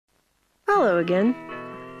Hello again.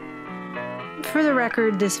 For the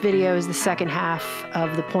record, this video is the second half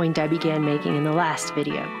of the point I began making in the last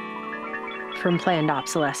video. From planned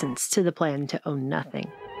obsolescence to the plan to own nothing.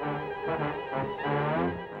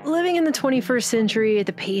 Living in the 21st century at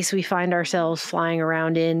the pace we find ourselves flying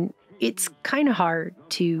around in, it's kind of hard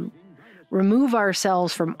to remove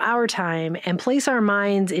ourselves from our time and place our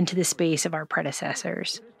minds into the space of our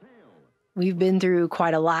predecessors. We've been through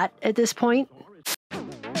quite a lot at this point.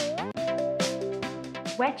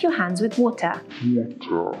 Wet your hands with water.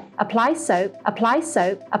 Apply soap, apply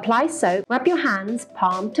soap, apply soap. Rub your hands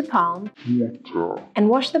palm to palm. And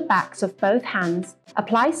wash the backs of both hands.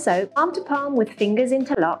 Apply soap, palm to palm with fingers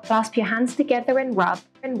interlocked. Clasp your hands together and rub,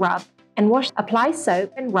 and wash. Apply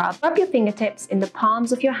soap and rub. Rub your fingertips in the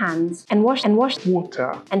palms of your hands and wash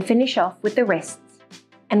water. And finish off with the wrists.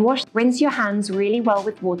 And wash. Rinse your hands really well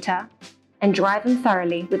with water and dry them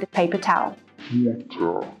thoroughly with a paper towel.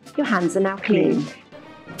 Your hands are now clean.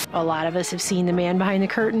 A lot of us have seen the man behind the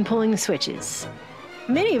curtain pulling the switches.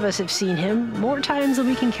 Many of us have seen him more times than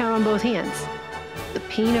we can count on both hands. The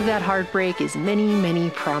pain of that heartbreak is many, many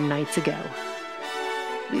prom nights ago.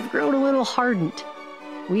 We've grown a little hardened.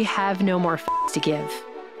 We have no more to give.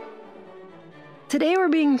 Today we're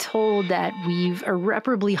being told that we've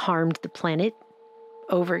irreparably harmed the planet,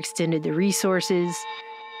 overextended the resources,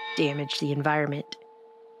 damaged the environment.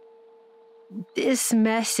 This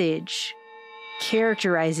message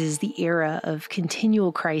characterizes the era of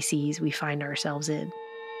continual crises we find ourselves in.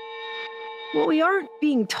 What we aren't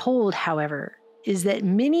being told, however, is that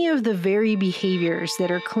many of the very behaviors that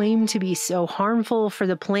are claimed to be so harmful for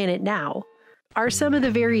the planet now are some of the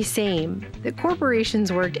very same that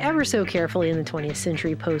corporations worked ever so carefully in the 20th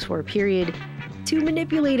century post-war period to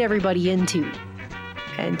manipulate everybody into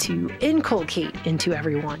and to inculcate into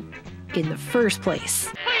everyone in the first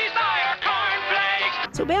place.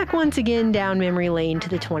 So back once again down memory lane to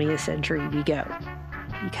the 20th century we go.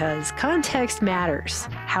 Because context matters.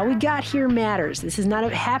 How we got here matters. This is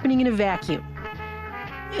not happening in a vacuum.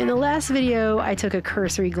 In the last video, I took a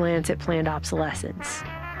cursory glance at planned obsolescence,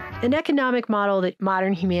 an economic model that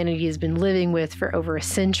modern humanity has been living with for over a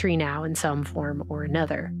century now in some form or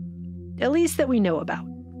another. At least that we know about.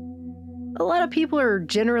 A lot of people are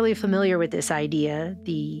generally familiar with this idea,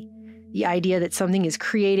 the idea that something is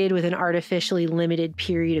created with an artificially limited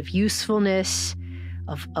period of usefulness,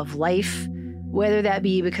 of life, whether that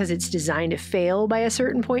be because it's designed to fail by a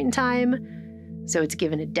certain point in time, so it's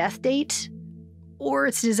given a death date, or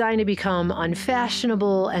it's designed to become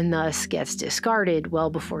unfashionable and thus gets discarded well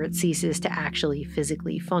before it ceases to actually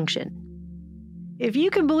physically function. If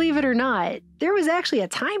you can believe it or not, there was actually a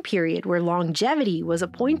time period where longevity was a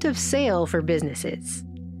point of sale for businesses.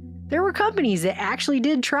 There were companies that actually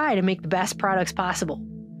did try to make the best products possible.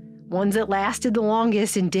 Ones that lasted the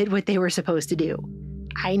longest and did what they were supposed to do.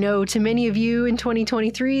 I know to many of you in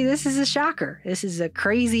 2023, this is a shocker. It's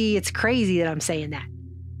crazy that I'm saying that.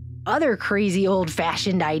 Other crazy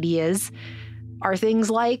old-fashioned ideas are things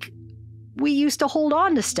like we used to hold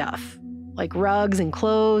on to stuff, like rugs and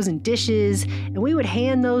clothes and dishes, and we would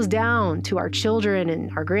hand those down to our children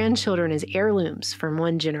and our grandchildren as heirlooms from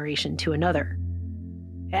one generation to another.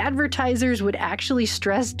 Advertisers would actually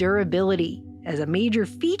stress durability as a major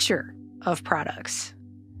feature of products.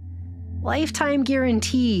 Lifetime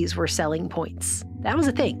guarantees were selling points. That was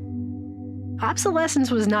a thing.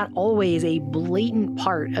 Obsolescence was not always a blatant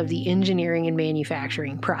part of the engineering and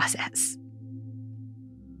manufacturing process.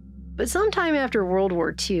 But sometime after World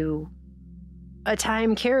War II, a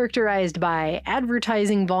time characterized by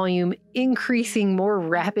advertising volume increasing more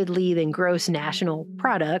rapidly than gross national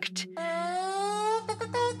product,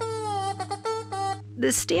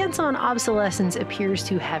 the stance on obsolescence appears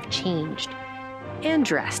to have changed, and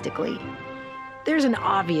drastically. There's an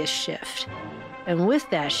obvious shift, and with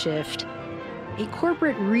that shift, a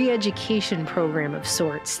corporate re-education program of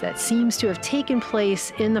sorts that seems to have taken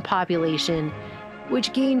place in the population,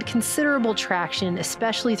 which gained considerable traction,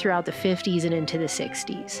 especially throughout the 50s and into the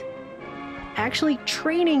 60s. Actually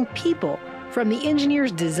training people, from the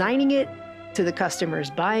engineers designing it, to the customers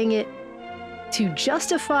buying it, to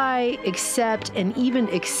justify, accept, and even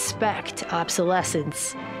expect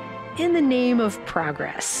obsolescence in the name of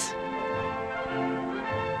progress.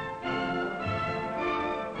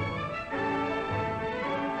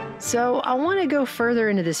 So I want to go further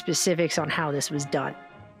into the specifics on how this was done,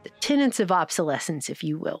 the tenets of obsolescence, if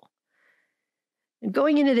you will. And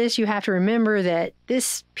going into this, you have to remember that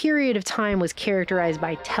this period of time was characterized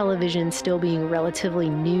by television still being relatively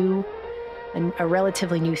new, and a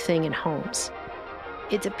relatively new thing in homes.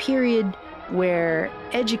 It's a period where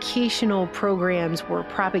educational programs were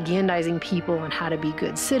propagandizing people on how to be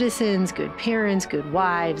good citizens, good parents, good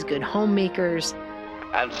wives, good homemakers.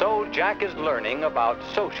 And so Jack is learning about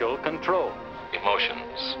social control.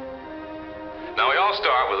 Emotions. Now we all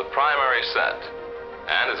start with a primary set,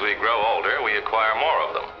 and as we grow older, we acquire more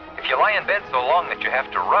of them. If you lie in bed so long that you have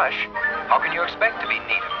to rush, how can you expect to be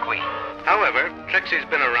neat and clean? However, Trixie's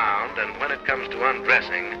been around, and when it comes to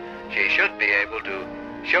undressing, she should be able to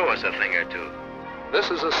show us a thing or two. This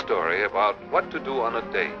is a story about what to do on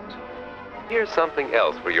a date. Here's something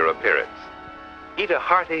else for your appearance. Eat a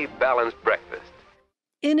hearty, balanced breakfast.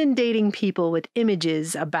 Inundating people with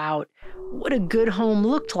images about what a good home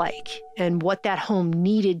looked like and what that home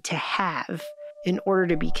needed to have in order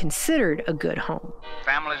to be considered a good home.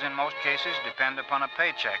 Families in most cases depend upon a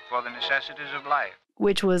paycheck for the necessities of life.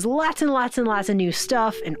 Which was lots and lots and lots of new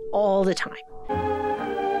stuff and all the time.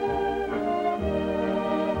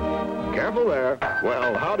 Careful there.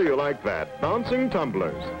 Well, how do you like that? Bouncing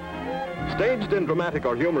tumblers. Staged in dramatic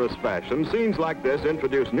or humorous fashion, scenes like this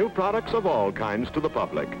introduce new products of all kinds to the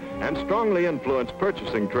public and strongly influence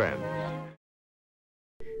purchasing trends.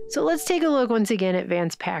 So let's take a look once again at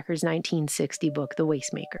Vance Packer's 1960 book, The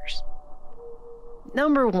Wastemakers.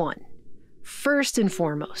 Number 1, first and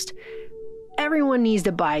foremost, everyone needs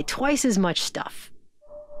to buy twice as much stuff.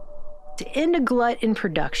 To end a glut in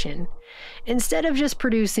production, instead of just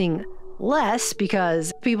producing less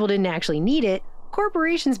because people didn't actually need it,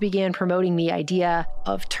 corporations began promoting the idea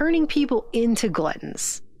of turning people into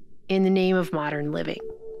gluttons in the name of modern living.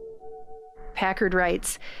 Packard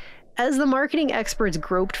writes, as the marketing experts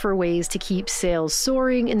groped for ways to keep sales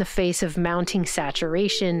soaring in the face of mounting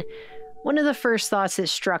saturation, one of the first thoughts that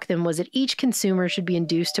struck them was that each consumer should be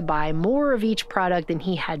induced to buy more of each product than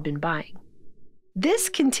he had been buying. This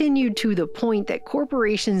continued to the point that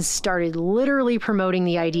corporations started literally promoting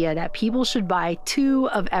the idea that people should buy 2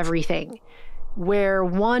 of everything, where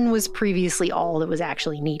 1 was previously all that was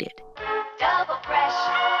actually needed. Double fresh,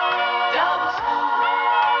 double smooth.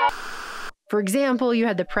 For example, you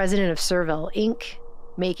had the president of Servell, Inc.,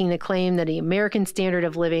 making the claim that the American standard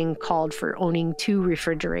of living called for owning 2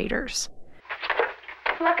 refrigerators.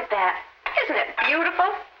 Look at that. Isn't it beautiful?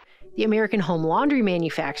 The American Home Laundry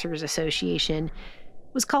Manufacturers Association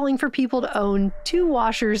was calling for people to own 2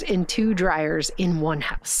 washers and 2 dryers in one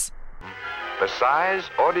house. The size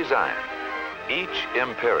or design, each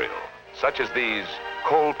imperial, such as these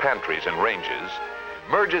coal pantries and ranges,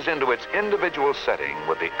 merges into its individual setting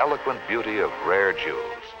with the eloquent beauty of rare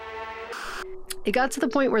jewels. It got to the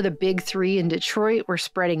point where the big 3 in Detroit were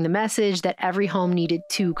spreading the message that every home needed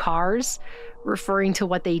 2 cars, referring to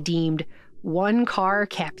what they deemed one-car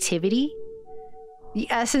captivity, the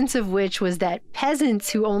essence of which was that peasants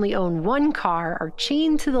who only own 1 car are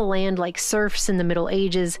chained to the land like serfs in the Middle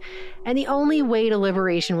Ages, and the only way to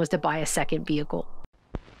liberation was to buy a second vehicle.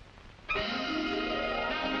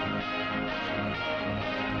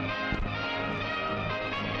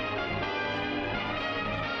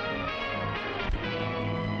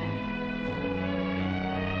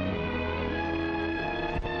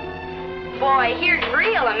 Boy, here's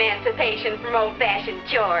real emancipation from old-fashioned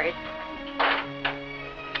chores.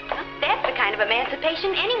 Well, that's the kind of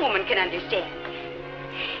emancipation any woman can understand.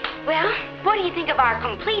 Well, what do you think of our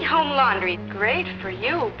complete home laundry? Great for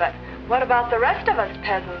you, but what about the rest of us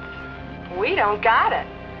peasants? We don't got it.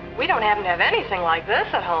 We don't happen to have anything like this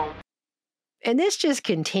at home. And this just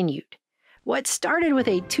continued. What started with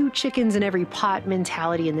a 2 chickens in every pot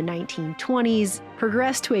mentality in the 1920s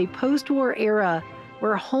progressed to a post-war era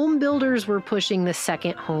where home builders were pushing the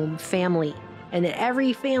second home family, and that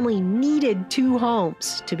every family needed 2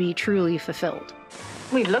 homes to be truly fulfilled.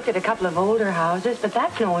 We've looked at a couple of older houses, but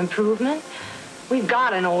that's no improvement. We've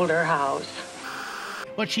got an older house.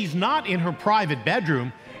 But she's not in her private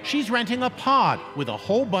bedroom. She's renting a pod with a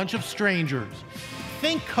whole bunch of strangers.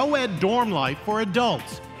 Think co-ed dorm life for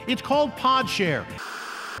adults. It's called PodShare.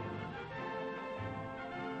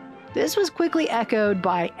 This was quickly echoed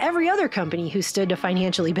by every other company who stood to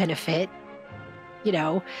financially benefit. You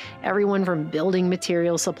know, everyone from building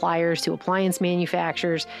material suppliers to appliance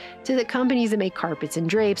manufacturers to the companies that make carpets and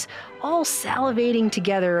drapes, all salivating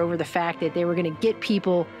together over the fact that they were going to get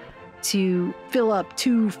people to fill up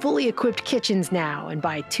 2 fully equipped kitchens now and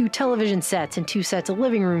buy 2 television sets and 2 sets of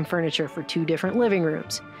living room furniture for 2 different living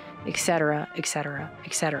rooms, etc., etc.,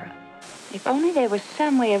 etc. If only there was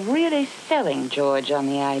some way of really selling George on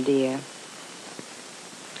the idea.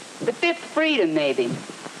 The 5th freedom, maybe.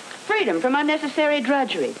 Freedom from unnecessary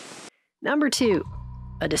drudgery. Number 2,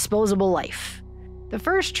 a disposable life. The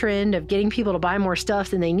first trend of getting people to buy more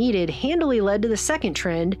stuff than they needed handily led to the second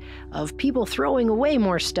trend of people throwing away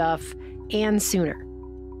more stuff and sooner.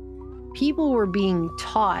 People were being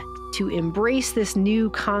taught to embrace this new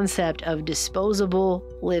concept of disposable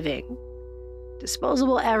living.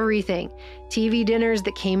 Disposable everything. TV dinners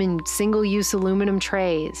that came in single-use aluminum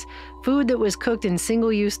trays. Food that was cooked in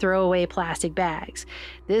single-use throwaway plastic bags.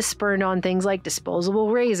 This spurned on things like disposable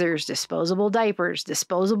razors, disposable diapers,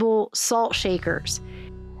 disposable salt shakers.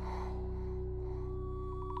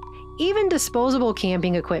 Even disposable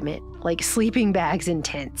camping equipment, like sleeping bags and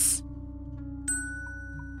tents.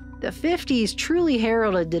 The 50s truly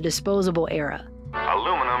heralded the disposable era.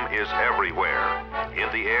 Aluminum is everywhere. In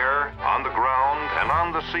the air, on the ground, and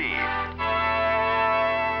on the sea.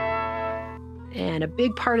 And a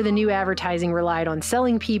big part of the new advertising relied on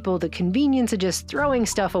selling people the convenience of just throwing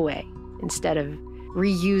stuff away instead of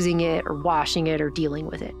reusing it or washing it or dealing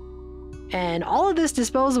with it. And all of this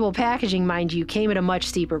disposable packaging, mind you, came at a much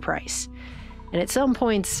steeper price. And at some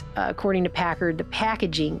points, according to Packard, the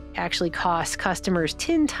packaging actually cost customers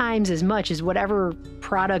 10 times as much as whatever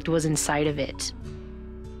product was inside of it.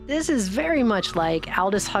 This is very much like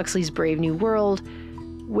Aldous Huxley's Brave New World,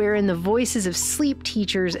 wherein the voices of sleep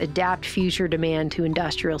teachers adapt future demand to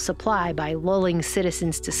industrial supply by lulling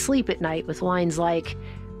citizens to sleep at night with lines like,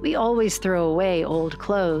 "We always throw away old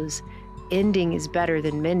clothes. Ending is better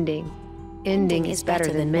than mending. Ending is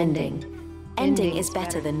better than mending. Ending is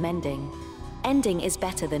better than mending. Ending is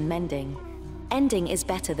better than mending. Ending is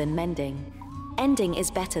better than mending. Ending is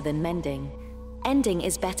better than mending. Ending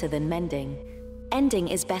is better than mending. Ending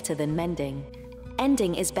is better than mending.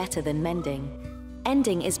 Ending is better than mending.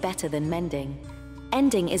 Ending is better than mending.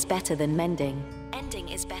 Ending is better than mending. Ending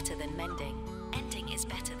is better than mending. Ending is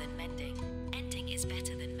better than mending. Ending is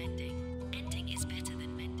better than mending. Ending is better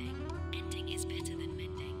than mending. Ending is better than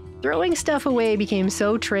mending. Throwing stuff away became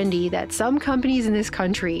so trendy that some companies in this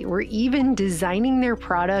country were even designing their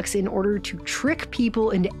products in order to trick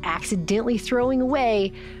people into accidentally throwing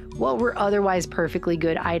away what were otherwise perfectly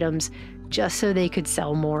good items, just so they could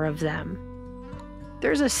sell more of them.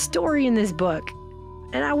 There's a story in this book,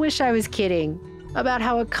 and I wish I was kidding, about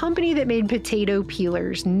how a company that made potato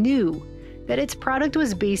peelers knew that its product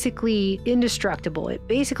was basically indestructible. It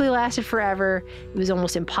basically lasted forever. It was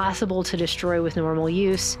almost impossible to destroy with normal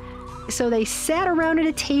use. So they sat around at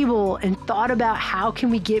a table and thought about how can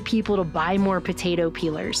we get people to buy more potato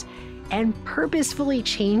peelers, and purposefully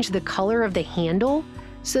changed the color of the handle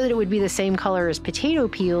so that it would be the same color as potato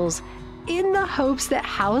peels, in the hopes that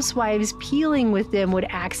housewives peeling with them would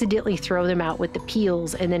accidentally throw them out with the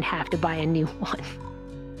peels and then have to buy a new one.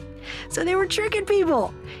 So they were tricking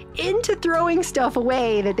people into throwing stuff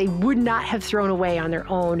away that they would not have thrown away on their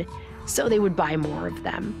own, so they would buy more of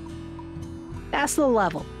them. That's the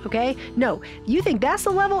level, okay? No, you think that's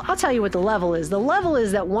the level? I'll tell you what the level is. The level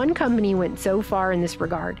is that one company went so far in this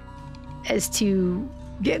regard as to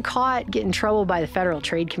get caught, get in trouble by the Federal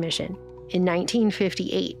Trade Commission in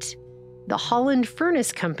 1958. The Holland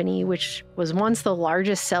Furnace Company, which was once the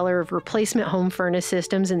largest seller of replacement home furnace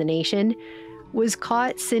systems in the nation, was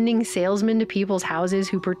caught sending salesmen to people's houses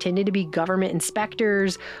who pretended to be government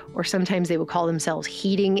inspectors, or sometimes they would call themselves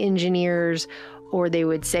heating engineers, or they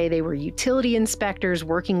would say they were utility inspectors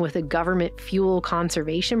working with a government fuel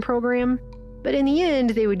conservation program. But in the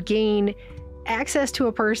end, they would gain access to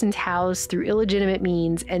a person's house through illegitimate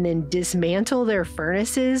means and then dismantle their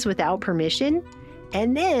furnaces without permission,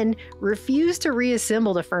 and then refuse to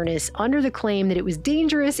reassemble the furnace under the claim that it was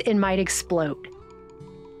dangerous and might explode.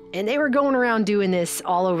 And they were going around doing this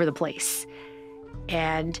all over the place.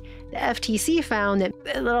 And the FTC found that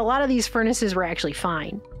a lot of these furnaces were actually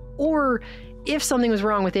fine. Or if something was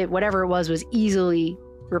wrong with it, whatever it was easily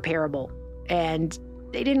repairable. And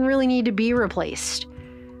they didn't really need to be replaced.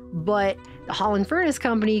 But the Holland Furnace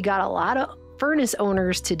Company got a lot of furnace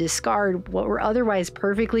owners to discard what were otherwise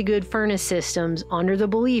perfectly good furnace systems under the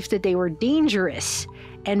belief that they were dangerous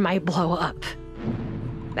and might blow up.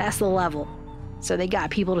 That's the level. So they got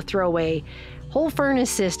people to throw away whole furnace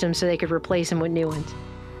systems so they could replace them with new ones.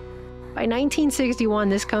 By 1961,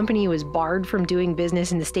 this company was barred from doing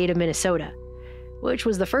business in the state of Minnesota, which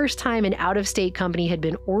was the first time an out-of-state company had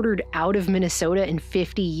been ordered out of Minnesota in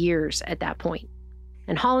 50 years at that point.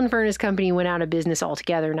 And Holland Furnace Company went out of business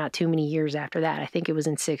altogether not too many years after that. I think it was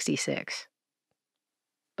in 66.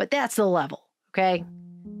 But that's the level, okay?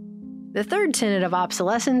 The third tenet of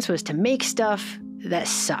obsolescence was to make stuff that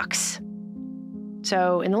sucks.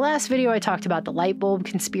 So in the last video, I talked about the light bulb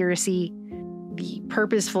conspiracy, the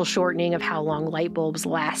purposeful shortening of how long light bulbs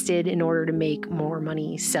lasted in order to make more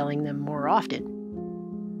money selling them more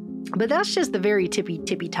often. But that's just the very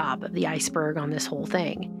tippy top of the iceberg on this whole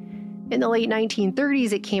thing. In the late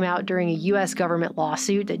 1930s, it came out during a U.S. government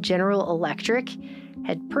lawsuit that General Electric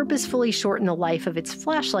had purposefully shortened the life of its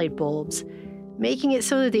flashlight bulbs, making it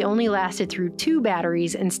so that they only lasted through 2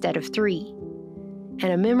 batteries instead of 3.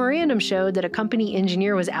 And a memorandum showed that a company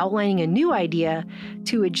engineer was outlining a new idea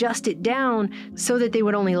to adjust it down so that they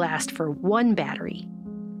would only last for 1 battery.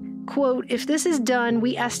 Quote, "If this is done,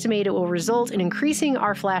 we estimate it will result in increasing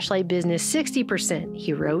our flashlight business 60%,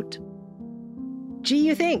 he wrote. Gee,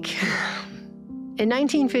 you think? In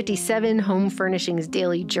 1957, Home Furnishings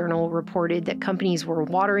Daily Journal reported that companies were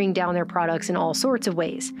watering down their products in all sorts of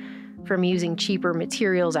ways, from using cheaper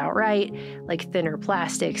materials outright, like thinner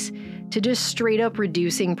plastics, to just straight up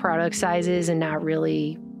reducing product sizes and not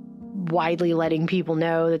really widely letting people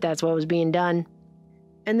know that that's what was being done.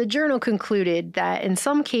 And the journal concluded that in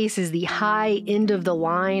some cases, the high end of the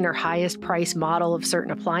line or highest price model of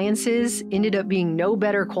certain appliances ended up being no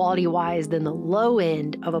better quality-wise than the low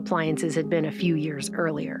end of appliances had been a few years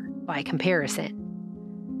earlier, by comparison.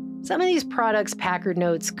 Some of these products, Packard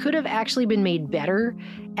notes, could have actually been made better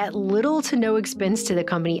at little to no expense to the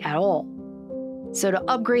company at all. So to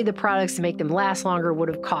upgrade the products to make them last longer would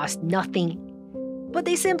have cost nothing. But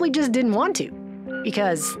they simply just didn't want to,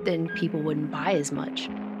 because then people wouldn't buy as much.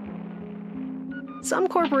 Some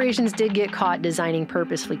corporations did get caught designing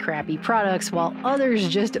purposefully crappy products, while others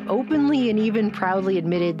just openly and even proudly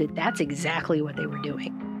admitted that that's exactly what they were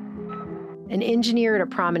doing. An engineer at a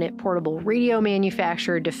prominent portable radio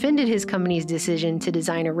manufacturer defended his company's decision to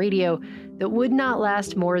design a radio that would not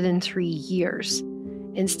last more than 3 years.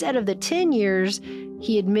 Instead of the 10 years,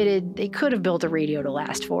 he admitted they could have built a radio to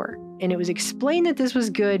last for. And it was explained that this was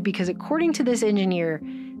good because, according to this engineer,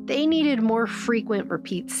 they needed more frequent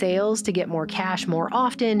repeat sales to get more cash more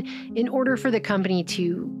often in order for the company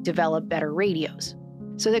to develop better radios.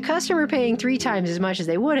 So the customer paying 3 times as much as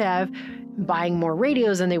they would have, buying more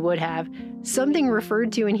radios than they would have, something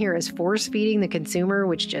referred to in here as force-feeding the consumer,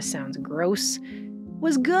 which just sounds gross,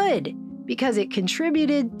 was good because it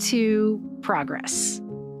contributed to progress.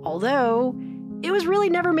 Although, it was really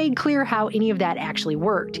never made clear how any of that actually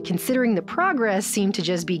worked, considering the progress seemed to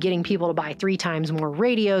just be getting people to buy 3 times more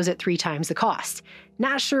radios at 3 times the cost.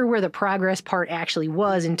 Not sure where the progress part actually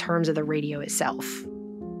was in terms of the radio itself.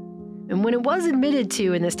 And when it was admitted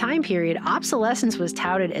to in this time period, obsolescence was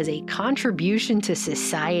touted as a contribution to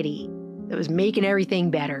society that was making everything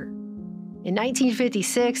better. In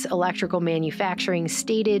 1956, Electrical Manufacturing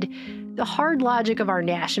stated, "The hard logic of our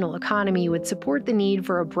national economy would support the need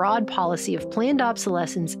for a broad policy of planned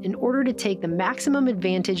obsolescence in order to take the maximum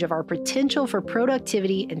advantage of our potential for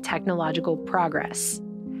productivity and technological progress."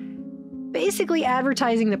 Basically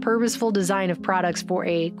advertising the purposeful design of products for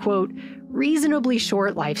a, quote, reasonably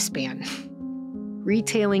short lifespan.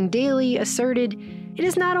 Retailing Daily asserted, "It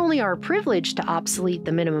is not only our privilege to obsolete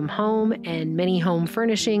the minimum home and many home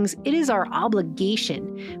furnishings, it is our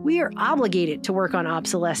obligation. We are obligated to work on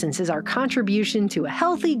obsolescence as our contribution to a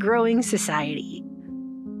healthy, growing society."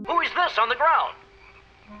 Who is this on the ground?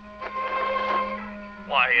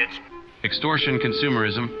 Why, it's extortion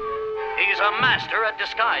consumerism. He's a master at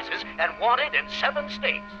disguises and wanted in 7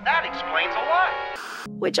 states. That explains a lot.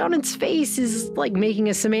 Which on its face is like making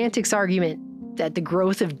a semantics argument that the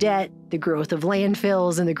growth of debt, the growth of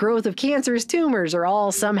landfills, and the growth of cancerous tumors are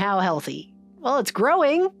all somehow healthy. Well, it's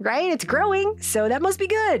growing, right? It's growing, so that must be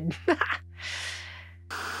good.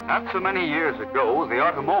 Not so many years ago, the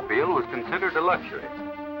automobile was considered a luxury.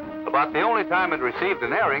 About the only time it received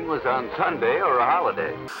an airing was on Sunday or a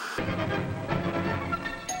holiday.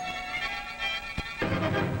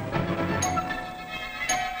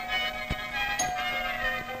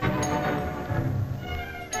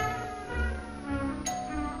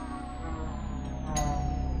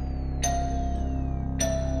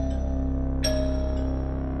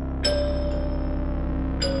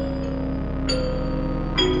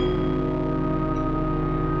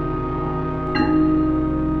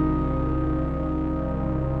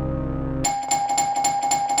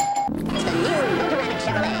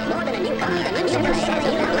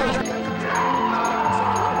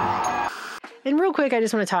 And real quick, I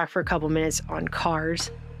just want to talk for a couple minutes on cars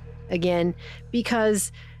again,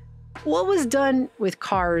 because what was done with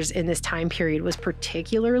cars in this time period was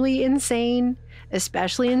particularly insane,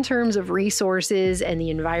 especially in terms of resources and the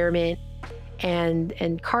environment.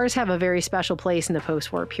 And cars have a very special place in the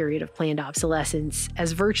post-war period of planned obsolescence,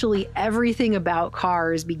 as virtually everything about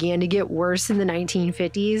cars began to get worse in the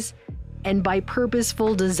 1950s, and by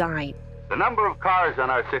purposeful design. The number of cars on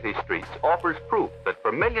our city streets offers proof that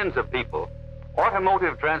for millions of people,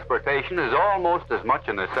 automotive transportation is almost as much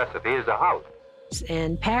a necessity as a house.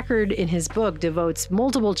 And Packard, in his book, devotes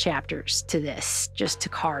multiple chapters to this, just to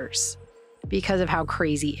cars, because of how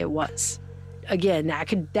crazy it was. again, that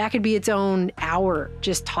could be its own hour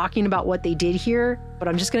just talking about what they did here, but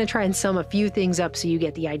I'm just going to try and sum a few things up so you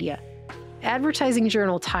get the idea. Advertising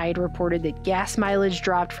journal Tide reported that gas mileage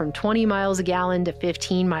dropped from 20 miles a gallon to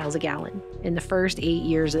 15 miles a gallon in the first 8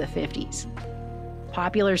 years of the 50s.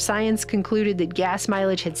 Popular Science concluded that gas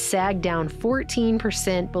mileage had sagged down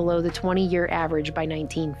 14% below the 20-year average by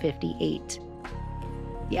 1958.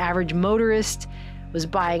 The average motorist was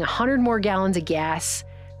buying 100 more gallons of gas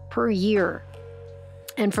per year.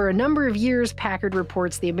 And for a number of years, Packard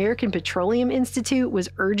reports the American Petroleum Institute was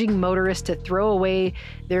urging motorists to throw away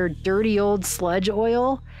their dirty old sludge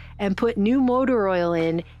oil and put new motor oil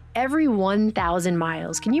in every 1,000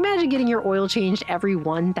 miles. Can you imagine getting your oil changed every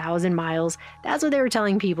 1,000 miles? That's what they were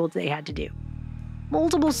telling people they had to do.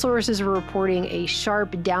 Multiple sources were reporting a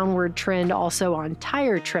sharp downward trend also on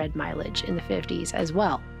tire tread mileage in the 50s as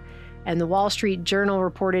well. And the Wall Street Journal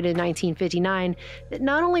reported in 1959 that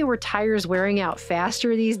not only were tires wearing out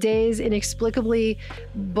faster these days inexplicably,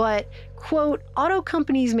 but, quote, auto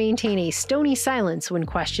companies maintain a stony silence when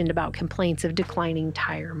questioned about complaints of declining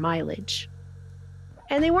tire mileage.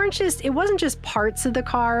 And it wasn't just parts of the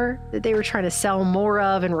car that they were trying to sell more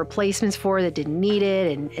of and replacements for that didn't need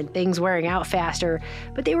it and things wearing out faster,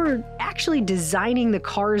 but they were actually designing the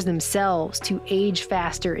cars themselves to age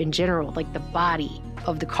faster in general, like the body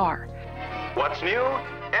of the car. What's new?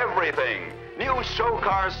 Everything. New show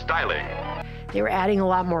car styling. They were adding a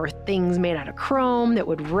lot more things made out of chrome that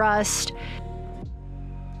would rust.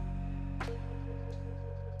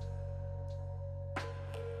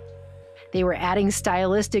 They were adding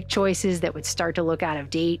stylistic choices that would start to look out of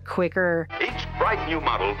date quicker. Each bright new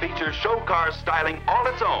model features show car styling all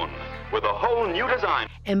its own with a whole new design.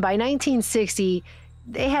 And by 1960,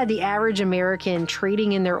 they had the average American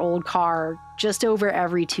trading in their old car just over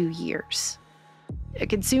every 2 years. A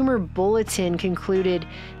Consumer Bulletin concluded,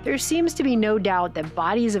 there seems to be no doubt that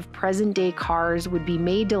bodies of present-day cars would be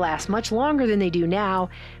made to last much longer than they do now,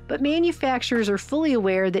 but manufacturers are fully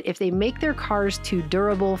aware that if they make their cars too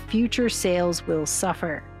durable, future sales will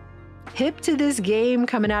suffer. Hip to this game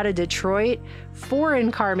coming out of Detroit,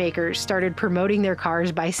 foreign car makers started promoting their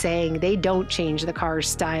cars by saying they don't change the car's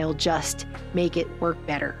style, just make it work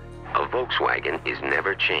better. A Volkswagen is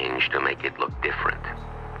never changed to make it look different,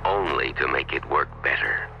 only to make it work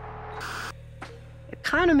better.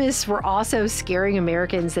 Economists were also scaring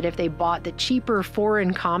Americans that if they bought the cheaper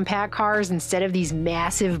foreign compact cars instead of these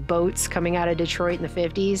massive boats coming out of Detroit in the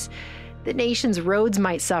 50s, the nation's roads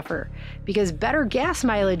might suffer because better gas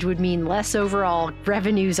mileage would mean less overall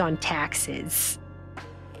revenues on taxes.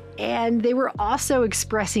 And they were also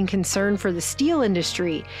expressing concern for the steel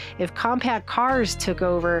industry. If compact cars took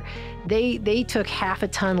over, they took half a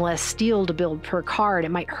ton less steel to build per car, and it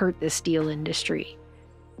might hurt the steel industry.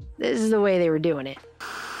 This is the way they were doing it.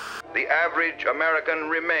 The average American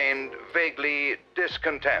remained vaguely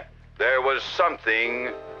discontent. There was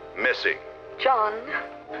something missing. John.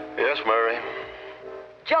 Yes, Mary?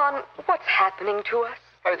 John, what's happening to us?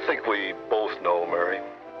 I think we both know, Mary.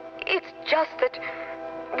 It's just that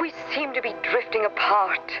we seem to be drifting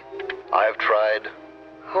apart. I've tried.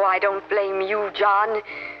 Oh, I don't blame you, John.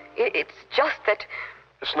 It's just that...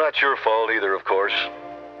 It's not your fault either, of course.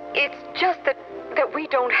 It's just that we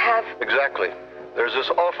don't have... Exactly. There's this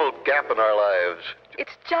awful gap in our lives.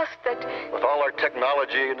 It's just that... With all our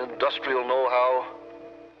technology and industrial know-how,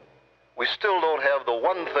 we still don't have the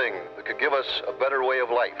one thing that could give us a better way of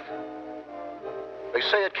life. They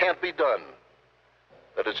say it can't be done,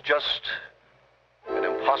 that it's just an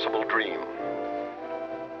impossible dream.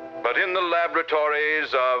 But in the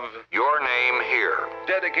laboratories of Your Name Here,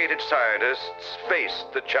 dedicated scientists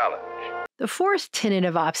faced the challenge. The fourth tenet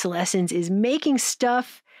of obsolescence is making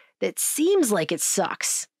stuff that seems like it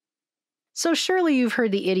sucks. So surely you've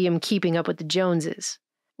heard the idiom keeping up with the Joneses.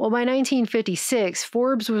 Well, by 1956,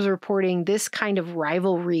 Forbes was reporting this kind of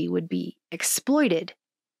rivalry would be exploited.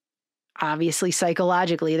 Obviously,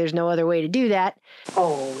 psychologically, there's no other way to do that.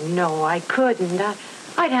 Oh, no, I couldn't.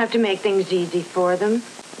 I'd have to make things easy for them.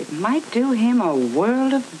 It might do him a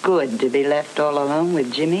world of good to be left all alone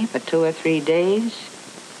with Jimmy for 2 or 3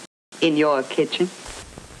 days. In your kitchen.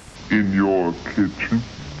 In your kitchen.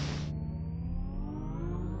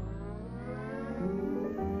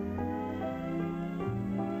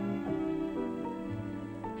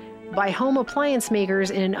 By home appliance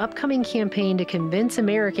makers in an upcoming campaign to convince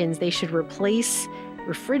Americans they should replace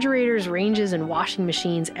refrigerators, ranges, and washing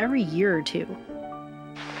machines every year or 2.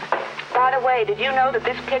 By the way, did you know that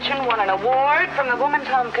this kitchen won an award from the Woman's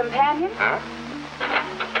Home Companion? Huh?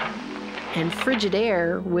 And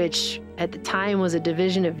Frigidaire, which at the time was a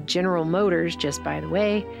division of General Motors, just by the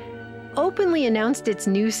way, openly announced its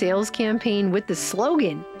new sales campaign with the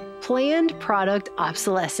slogan, Planned Product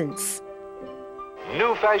Obsolescence.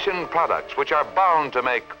 New fashion products which are bound to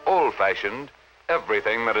make old-fashioned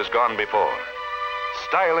everything that has gone before.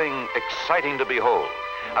 Styling exciting to behold.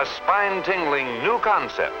 A spine-tingling new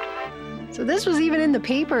concept. So this was even in the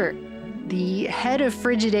paper. The head of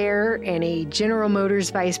Frigidaire and a General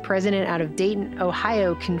Motors vice president out of Dayton,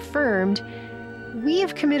 Ohio, confirmed, "We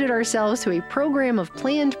have committed ourselves to a program of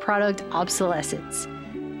planned product obsolescence."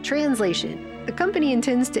 Translation: the company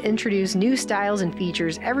intends to introduce new styles and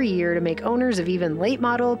features every year to make owners of even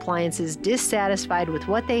late-model appliances dissatisfied with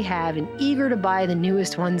what they have and eager to buy the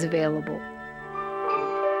newest ones available.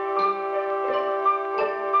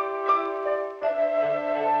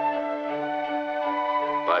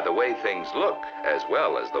 By the way things look, as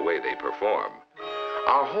well as the way they perform,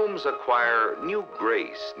 our homes acquire new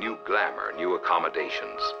grace, new glamour, new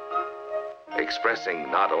accommodations, expressing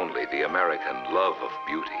not only the American love of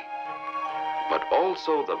beauty, but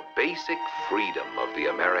also the basic freedom of the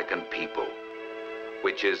American people,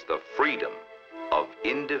 which is the freedom of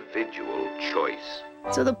individual choice.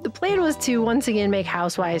 So the plan was to once again make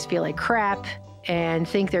housewives feel like crap and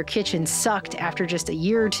think their kitchen sucked after just a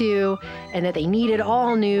year or two, and that they needed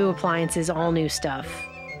all new appliances, all new stuff.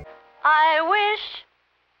 I wish.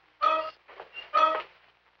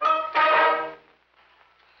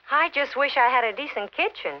 I just wish I had a decent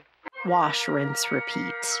kitchen. Wash, rinse,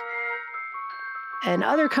 repeat. And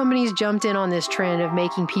other companies jumped in on this trend of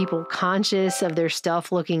making people conscious of their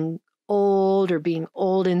stuff looking old or being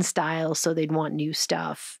old in style, so they'd want new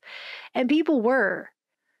stuff. And people were.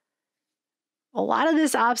 A lot of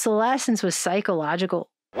this obsolescence was psychological.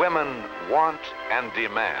 Women want and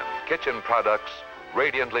demand kitchen products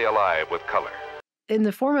radiantly alive with color. In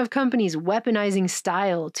the form of companies weaponizing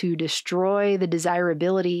style to destroy the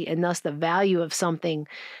desirability and thus the value of something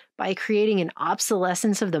by creating an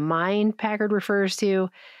obsolescence of the mind, Packard refers to.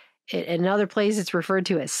 In other places, it's referred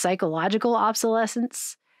to as psychological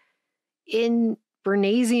obsolescence. In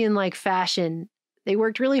Bernaysian-like fashion, they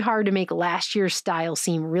worked really hard to make last year's style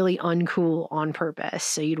seem really uncool on purpose,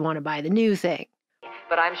 so you'd want to buy the new thing.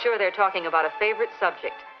 But I'm sure they're talking about a favorite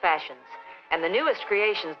subject, fashions, and the newest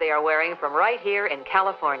creations they are wearing from right here in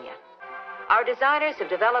California. Our designers have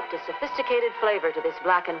developed a sophisticated flavor to this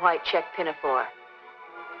black and white check pinafore.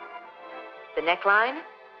 The neckline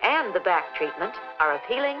and the back treatment are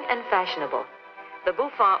appealing and fashionable. The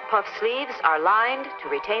bouffant puff sleeves are lined to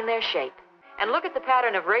retain their shape. And look at the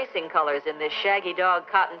pattern of racing colors in this shaggy dog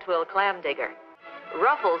cotton twill clam digger.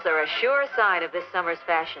 Ruffles are a sure sign of this summer's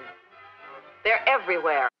fashion. They're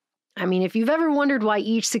everywhere. I mean, if you've ever wondered why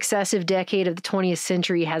each successive decade of the 20th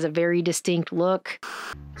century has a very distinct look,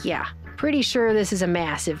 yeah, pretty sure this is a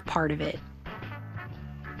massive part of it.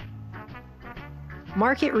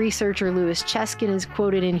 Market researcher Louis Cheskin is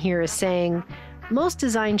quoted in here as saying, "Most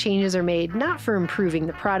design changes are made not for improving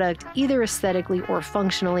the product, either aesthetically or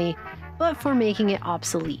functionally, but for making it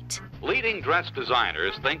obsolete." Leading dress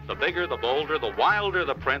designers think the bigger, the bolder, the wilder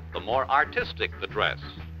the print, the more artistic the dress.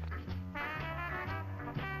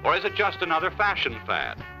 Or is it just another fashion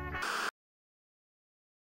fad?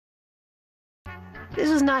 This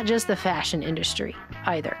is not just the fashion industry,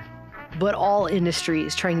 either, but all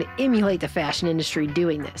industries trying to emulate the fashion industry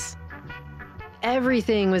doing this.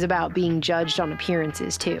 Everything was about being judged on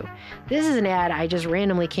appearances, too. This is an ad I just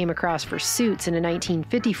randomly came across for Suits in a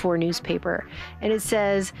 1954 newspaper, and it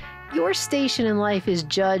says, "Your station in life is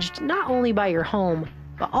judged not only by your home,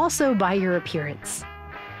 but also by your appearance."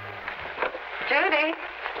 Judy,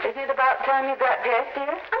 is it about time you got dressed, dear?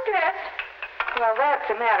 I'm dressed. Well, that's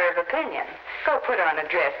a matter of opinion. Go put on a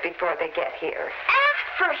dress before they get here.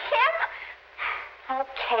 Ask for him?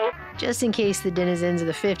 Okay. Just in case the denizens of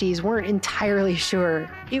the 50s weren't entirely sure,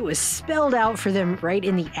 it was spelled out for them right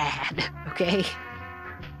in the ad, okay?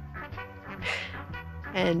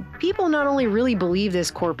 And people not only really believe this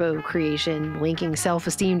corpo creation linking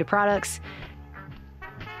self-esteem to products,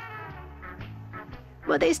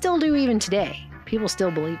 but they still do even today. People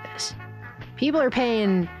still believe this. People are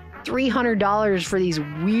paying $300 for these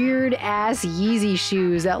weird-ass Yeezy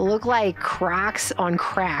shoes that look like Crocs on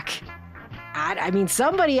crack. I mean,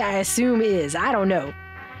 somebody I assume is. I don't know.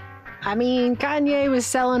 I mean, Kanye was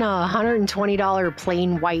selling a $120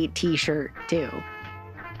 plain white t-shirt, too.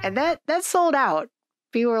 And that sold out.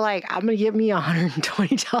 People were like, I'm going to get me a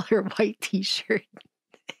 $120 white t-shirt.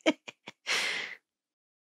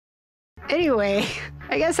 Anyway,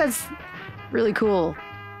 I guess that's really cool.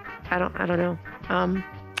 I don't know.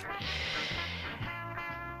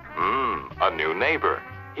 A new neighbor.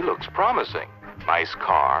 He looks promising. Nice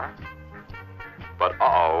car. But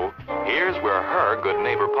uh-oh, here's where her good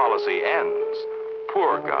neighbor policy ends.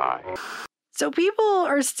 Poor guy. So people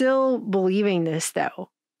are still believing this, though.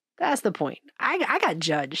 That's the point. I got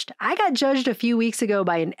judged. I got judged a few weeks ago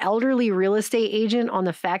by an elderly real estate agent on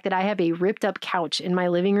the fact that I have a ripped up couch in my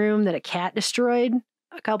living room that a cat destroyed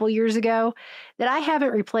a couple years ago that I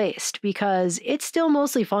haven't replaced because it's still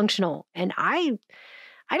mostly functional. And I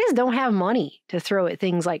just don't have money to throw at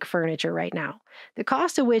things like furniture right now. The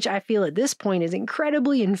cost of which I feel at this point is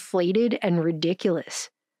incredibly inflated and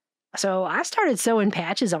ridiculous. So I started sewing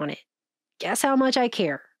patches on it. Guess how much I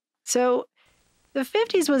care. So the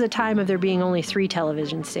 50s was a time of there being only 3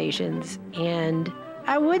 television stations, and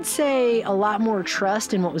I would say a lot more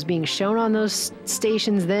trust in what was being shown on those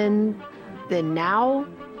stations then than now,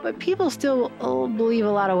 but people still believe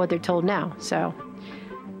a lot of what they're told now, so.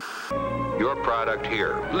 Your product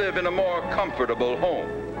here. Live in a more comfortable home.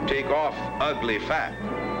 Take off ugly fat.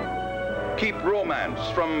 Keep romance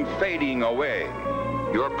from fading away.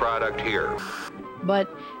 Your product here.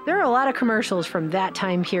 But there are a lot of commercials from that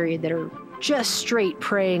time period that are just straight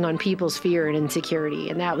preying on people's fear and insecurity,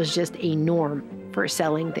 and that was just a norm for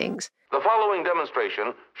selling things. The following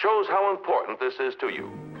demonstration shows how important this is to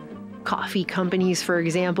you. Coffee companies, for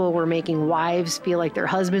example, were making wives feel like their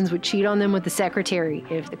husbands would cheat on them with the secretary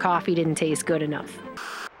if the coffee didn't taste good enough.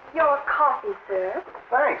 Your coffee, sir.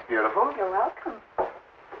 Thanks, beautiful. You're welcome.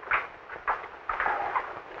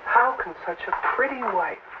 How can such a pretty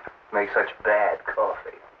wife make such bad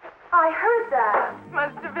coffee? I heard that.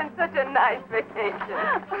 Must have been such a nice vacation.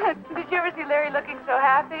 Did you ever see Larry looking so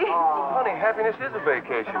happy? Oh, honey, happiness is a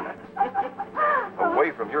vacation.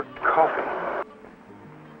 Away from your coffee.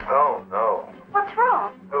 Oh, no. What's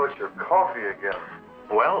wrong? Oh, it's your coffee again.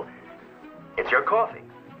 Well, it's your coffee.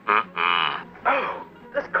 Oh,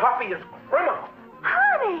 this coffee is criminal.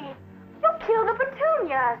 Honey, you killed the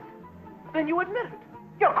petunias. Then you admit it.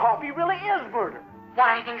 Your coffee really is murder.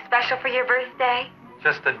 Want anything special for your birthday?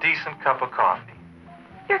 Just a decent cup of coffee.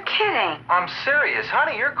 You're kidding. I'm serious.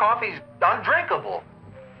 Honey, your coffee's undrinkable.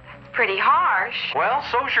 It's pretty harsh. Well,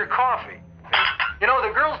 so's your coffee. You know,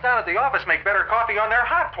 the girls down at the office make better coffee on their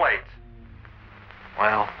hot plates.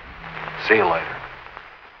 Well, see you later.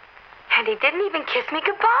 And he didn't even kiss me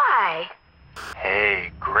goodbye.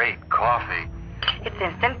 Hey, great coffee. It's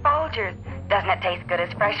instant Folgers. Doesn't it taste good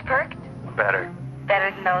as fresh perked? Better.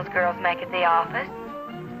 Better than those girls make at the office.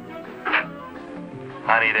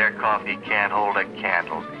 Honey, their coffee can't hold a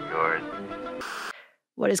candle to yours.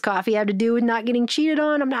 What does coffee have to do with not getting cheated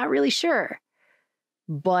on? I'm not really sure.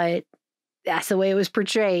 But that's the way it was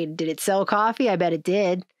portrayed. Did it sell coffee? I bet it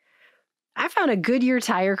did. I found a Goodyear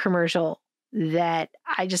tire commercial that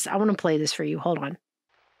I want to play this for you. Hold on.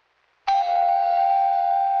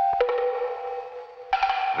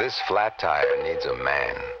 This flat tire needs a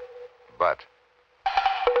man, but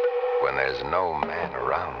when there's no man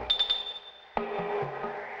around,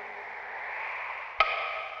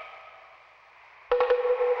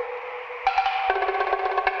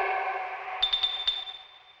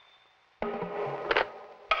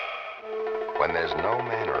 when there's no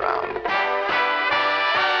man around,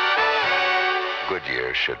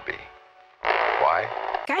 Goodyear should be. Why?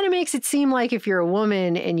 Kind of makes it seem like if you're a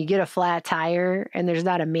woman and you get a flat tire and there's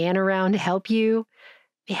not a man around to help you,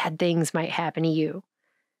 bad things might happen to you.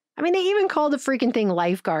 I mean, they even call the freaking thing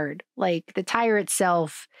lifeguard. Like, the tire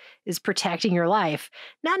itself is protecting your life.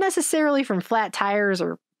 Not necessarily from flat tires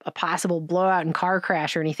or a possible blowout and car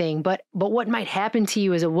crash or anything, but what might happen to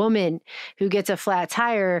you as a woman who gets a flat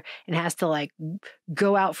tire and has to, like,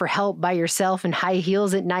 go out for help by yourself in high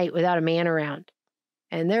heels at night without a man around.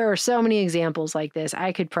 And there are so many examples like this.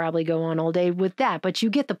 I could probably go on all day with that, but you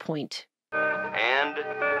get the point. And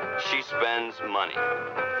she spends money.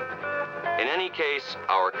 In any case,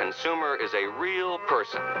 our consumer is a real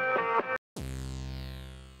person.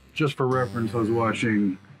 Just for reference, I was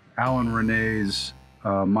watching Alan Rene's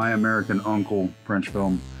My American Uncle French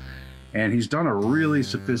film, and he's done a really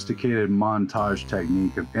sophisticated montage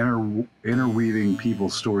technique of interweaving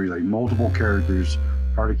people's stories, like multiple characters,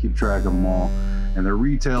 hard to keep track of them all, and they're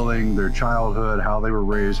retelling their childhood, how they were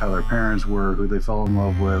raised, how their parents were, who they fell in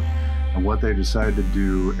love with, and what they decided to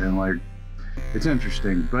do, and like, it's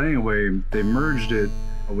interesting. But anyway, they merged it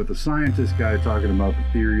with a scientist guy talking about the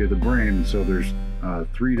theory of the brain. So there's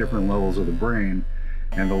 3 different levels of the brain,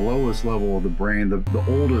 and the lowest level of the brain, the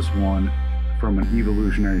oldest one from an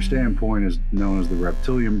evolutionary standpoint, is known as the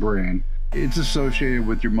reptilian brain. It's associated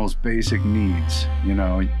with your most basic needs. You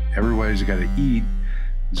know, everybody's got to eat,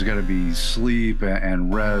 there's got to be sleep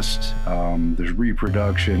and rest, there's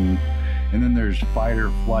reproduction, and then there's fight or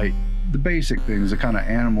flight. The basic things, the kind of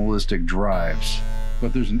animalistic drives.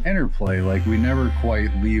 But there's an interplay, like we never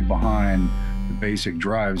quite leave behind the basic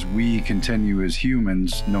drives, we continue as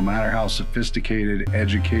humans, no matter how sophisticated,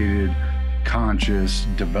 educated, conscious,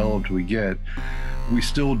 developed we get, we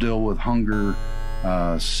still deal with hunger,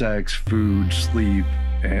 sex, food, sleep,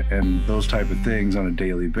 and those type of things on a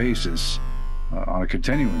daily basis, on a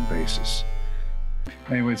continuing basis.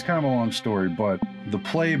 Anyway, it's kind of a long story, but the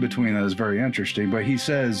play between that is very interesting. But he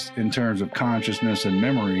says, in terms of consciousness and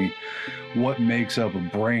memory, what makes up a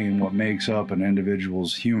brain, what makes up an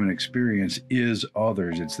individual's human experience is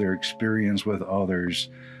others. It's their experience with others.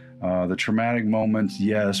 The traumatic moments,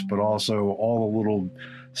 yes, but also all the little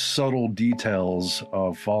subtle details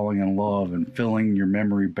of falling in love and filling your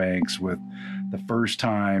memory banks with the first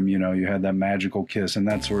time, you know, you had that magical kiss and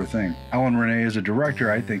that sort of thing. Alan Renee, as a director,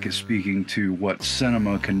 I think is speaking to what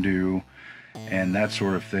cinema can do and that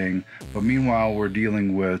sort of thing. But meanwhile, we're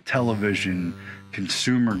dealing with television,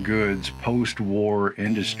 consumer goods, post-war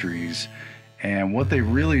industries. And what they've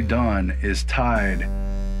really done is tied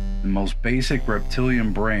the most basic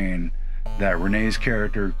reptilian brain that Renee's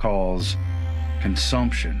character calls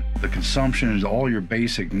consumption. The consumption is all your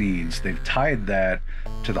basic needs. They've tied that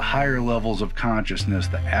to the higher levels of consciousness,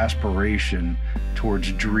 the aspiration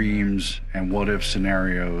towards dreams and what-if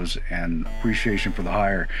scenarios and appreciation for the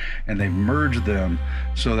higher. And they've merged them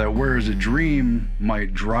so that whereas a dream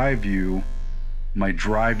might drive you, might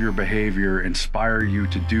drive your behavior, inspire you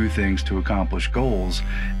to do things to accomplish goals,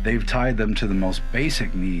 they've tied them to the most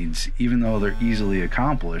basic needs, even though they're easily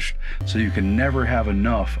accomplished, so you can never have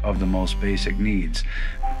enough of the most basic needs.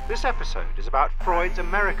 This episode is about Freud's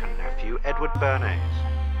American nephew, Edward Bernays.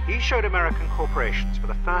 He showed American corporations for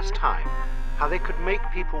the first time how they could make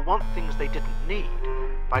people want things they didn't need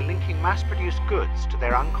by linking mass-produced goods to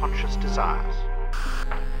their unconscious desires.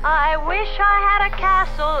 I wish I had a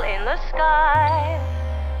castle in the sky.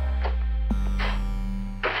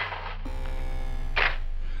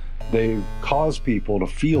 They cause people to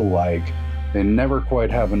feel like they never quite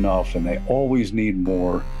have enough and they always need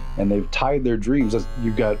more, and they've tied their dreams.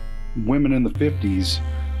 You've got women in the 50s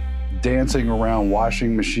dancing around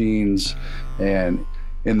washing machines and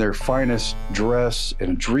in their finest dress,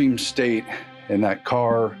 in a dream state, in that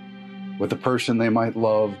car with the person they might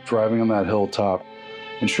love, driving on that hilltop.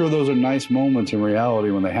 And sure, those are nice moments in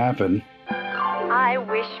reality when they happen. I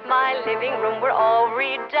wish my living room were all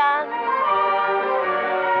redone.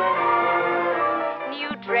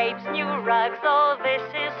 New drapes, new rugs, oh, this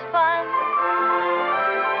is fun.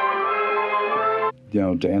 You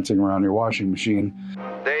know, dancing around your washing machine.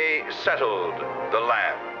 They settled the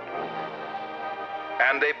land.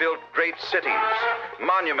 And they built great cities,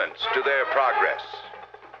 monuments to their progress.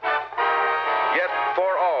 Yet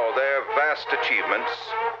for all their vast achievements,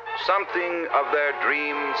 something of their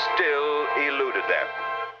dreams still eluded them.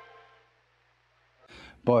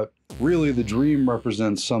 But really, the dream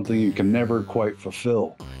represents something you can never quite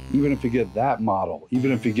fulfill. Even if you get that model,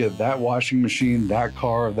 even if you get that washing machine, that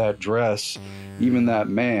car, that dress, even that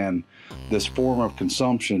man, this form of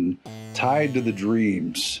consumption tied to the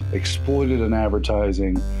dreams, exploited in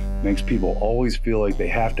advertising, makes people always feel like they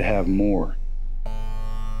have to have more.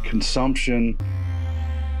 Consumption,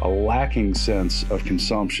 a lacking sense of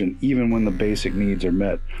consumption, even when the basic needs are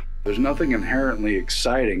met. There's nothing inherently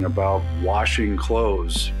exciting about washing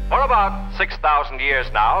clothes. For about 6,000 years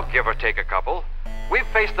now, give or take a couple, we've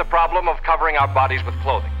faced the problem of covering our bodies with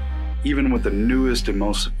clothing. Even with the newest and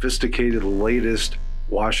most sophisticated, latest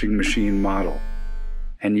washing machine model.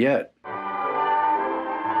 And yet,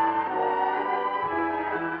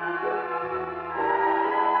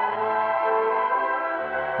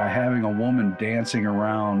 by having a woman dancing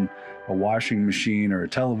around a washing machine or a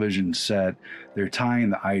television set, they're tying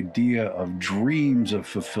the idea of dreams of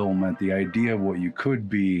fulfillment, the idea of what you could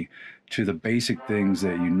be, to the basic things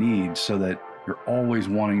that you need, so that you're always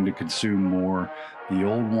wanting to consume more. The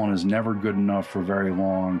old one is never good enough for very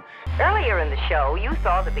long. Earlier in the show, you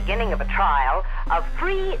saw the beginning of a trial of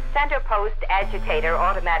free center post agitator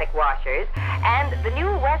automatic washers and the new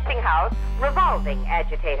Westinghouse revolving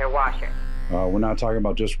agitator washer. We're not talking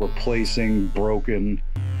about just replacing broken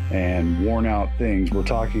and worn out things. We're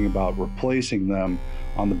talking about replacing them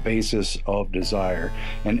on the basis of desire.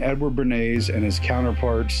 And Edward Bernays and his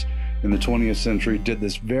counterparts in the 20th century did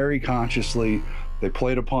this very consciously. They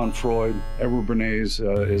played upon Freud. Edward Bernays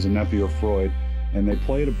is a nephew of Freud, and they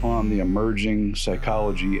played upon the emerging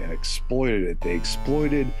psychology and exploited it. They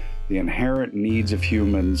exploited the inherent needs of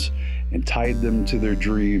humans and tied them to their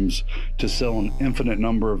dreams to sell an infinite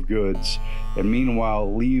number of goods, and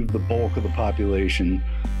meanwhile leave the bulk of the population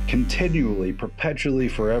continually, perpetually,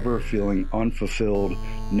 forever feeling unfulfilled,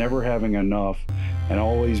 never having enough, and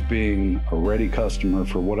always being a ready customer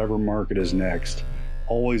for whatever market is next,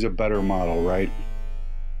 always a better model, right?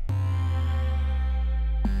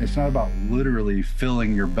 It's not about literally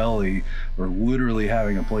filling your belly or literally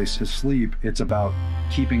having a place to sleep. It's about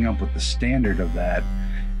keeping up with the standard of that.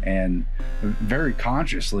 And very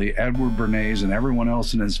consciously, Edward Bernays and everyone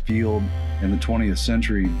else in his field in the 20th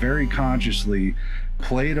century very consciously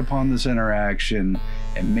played upon this interaction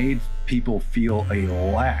and made people feel a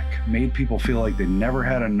lack, made people feel like they never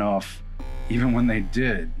had enough, even when they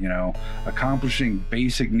did. You know, accomplishing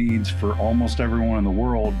basic needs for almost everyone in the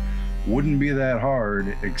world wouldn't be that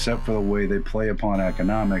hard, except for the way they play upon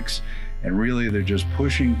economics. And really, they're just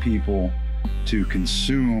pushing people to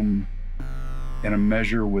consume in a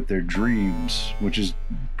measure with their dreams, which is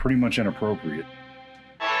pretty much inappropriate.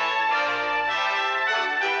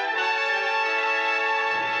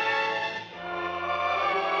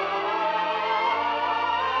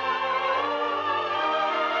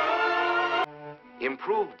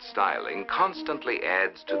 Improved styling constantly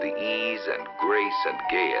adds to the ease and grace and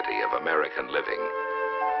gaiety of American living.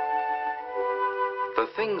 The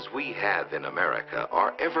things we have in America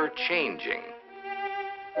are ever changing.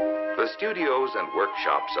 The studios and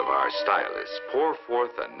workshops of our stylists pour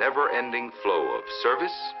forth a never-ending flow of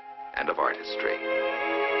service and of artistry.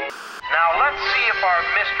 Now let's see if our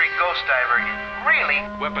mystery ghost diver really...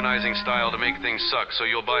 Weaponizing style to make things suck so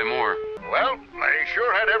you'll buy more. Well, they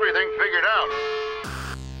sure had everything figured out.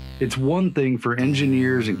 It's one thing for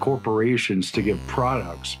engineers and corporations to give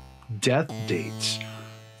products death dates,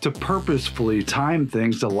 to purposefully time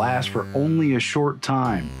things to last for only a short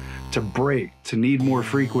time, to break, to need more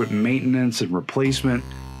frequent maintenance and replacement,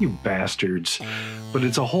 you bastards. But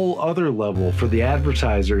it's a whole other level for the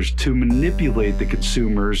advertisers to manipulate the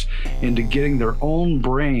consumers into getting their own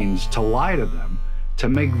brains to lie to them, to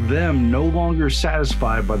make them no longer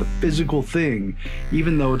satisfied by the physical thing,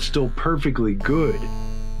 even though it's still perfectly good,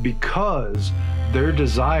 because their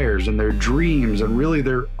desires and their dreams and really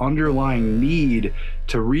their underlying need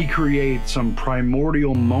to recreate some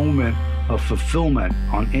primordial moment of fulfillment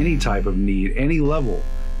on any type of need, any level,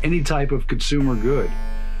 any type of consumer good.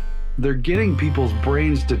 They're getting people's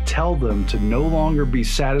brains to tell them to no longer be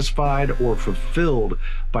satisfied or fulfilled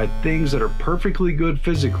by things that are perfectly good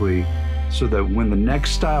physically, so that when the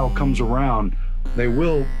next style comes around, they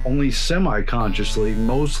will, only semi-consciously,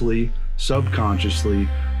 mostly subconsciously,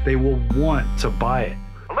 they will want to buy it.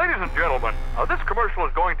 Ladies and gentlemen, this commercial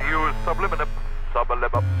is going to use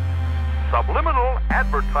subliminal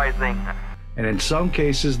advertising. And in some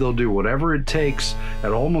cases, they'll do whatever it takes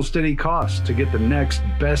at almost any cost to get the next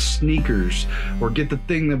best sneakers or get the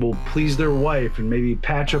thing that will please their wife and maybe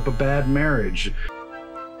patch up a bad marriage.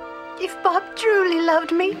 If Bob truly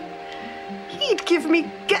loved me, he'd give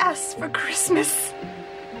me gas for Christmas.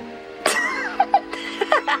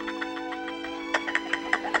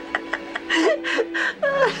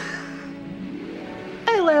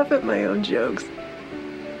 I laugh at my own jokes.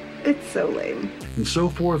 It's so lame. And so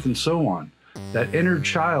forth and so on. That inner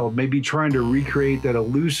child may be trying to recreate that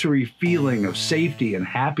illusory feeling of safety and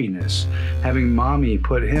happiness, having mommy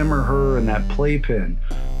put him or her in that playpen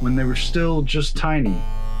when they were still just tiny,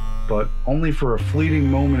 but only for a fleeting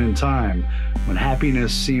moment in time when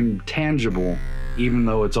happiness seemed tangible, even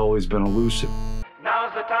though it's always been elusive.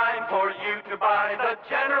 Now's the time for you to buy the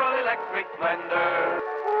General Electric blender.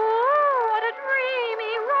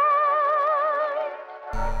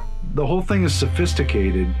 The whole thing is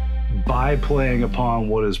sophisticated by playing upon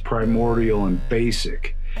what is primordial and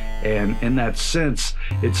basic. And in that sense,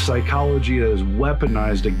 it's psychology that is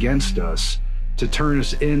weaponized against us to turn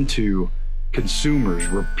us into consumers,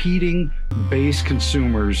 repeating base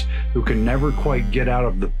consumers who can never quite get out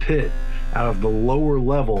of the pit, out of the lower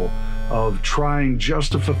level of trying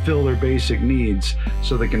just to fulfill their basic needs,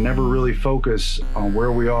 so they can never really focus on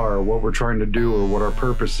where we are, or what we're trying to do, or what our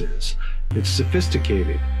purpose is. It's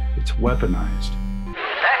sophisticated. It's weaponized.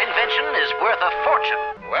 That invention is worth a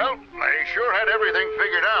fortune. Well, they sure had everything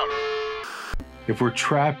figured out. If we're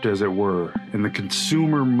trapped, as it were, in the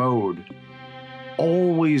consumer mode,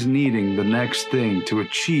 always needing the next thing to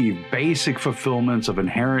achieve basic fulfillments of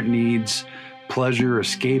inherent needs, pleasure,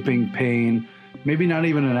 escaping pain, maybe not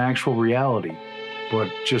even an actual reality,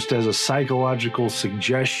 but just as a psychological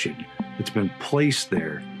suggestion that's been placed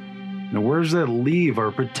there. Now, where does that leave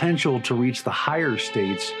our potential to reach the higher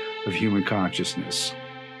states of human consciousness?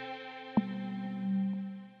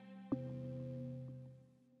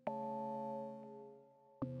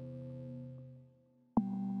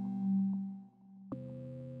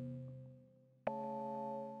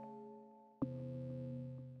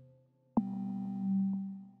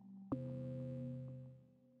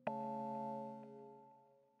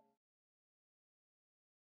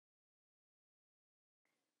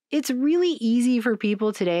 It's really easy for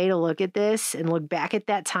people today to look at this and look back at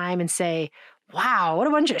that time and say, wow, what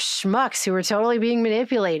a bunch of schmucks who were totally being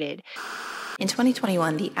manipulated. In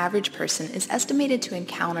 2021, the average person is estimated to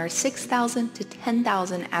encounter 6,000 to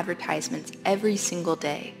 10,000 advertisements every single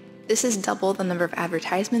day. This is double the number of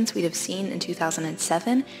advertisements we'd have seen in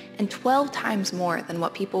 2007 and 12 times more than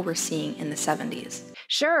what people were seeing in the 70s.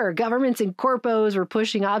 Sure, governments and corpos were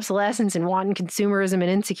pushing obsolescence and wanton consumerism and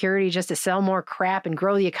insecurity just to sell more crap and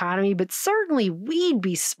grow the economy, but certainly we'd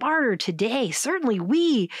be smarter today. Certainly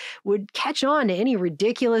we would catch on to any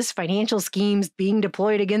ridiculous financial schemes being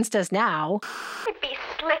deployed against us now. It'd be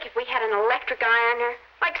slick if we had an electric ironer,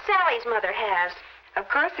 like Sally's mother has. Of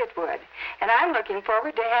course it would. And I'm looking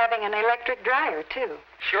forward to having an electric dryer, too.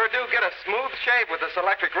 Sure do get a smooth shave with this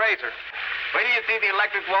electric razor. Wait till you see the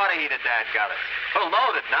electric water heater Dad got us. We'll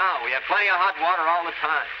load it now. We have plenty of hot water all the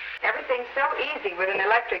time. Everything's so easy with an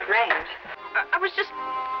electric range. I was just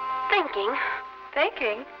thinking.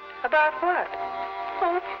 Thinking? About what?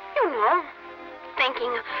 Oh, you know,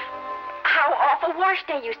 thinking how awful wash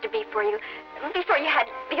day used to be for you before you had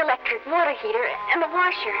the electric water heater and the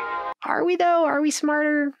washer. Are we, though? Are we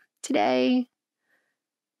smarter today?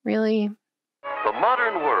 Really? The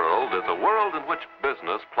modern world is a world in which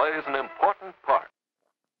business plays an important part.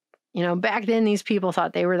 You know, back then, these people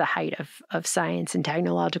thought they were the height of science and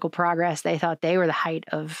technological progress. They thought they were the height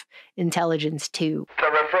of intelligence, too. The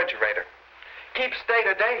refrigerator keeps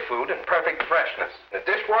day-to-day food in perfect freshness. The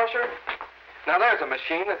dishwasher? Now, there's a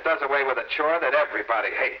machine that does away with a chore that everybody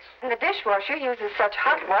hates. And the dishwasher uses such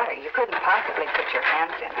hot water you couldn't possibly put your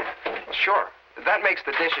hands in it. Sure. That makes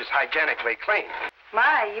the dishes hygienically clean.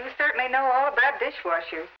 My, you certainly know all about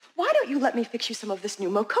dishwashers. Why don't you let me fix you some of this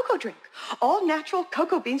new Mococo drink? All natural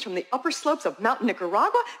cocoa beans from the upper slopes of Mountain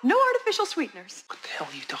Nicaragua, no artificial sweeteners. What the hell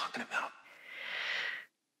are you talking about?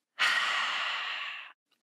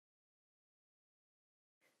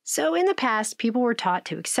 So in the past, people were taught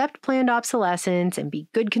to accept planned obsolescence and be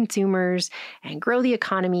good consumers and grow the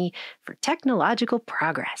economy for technological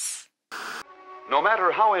progress. No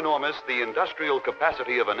matter how enormous the industrial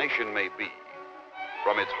capacity of a nation may be,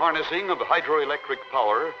 from its harnessing of hydroelectric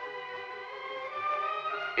power,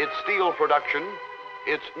 its steel production,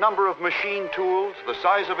 its number of machine tools, the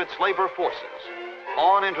size of its labor forces,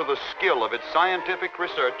 on into the skill of its scientific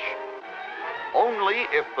research, only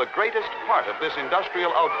if the greatest part of this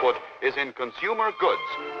industrial output is in consumer goods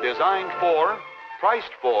designed for,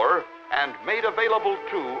 priced for, and made available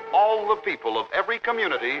to all the people of every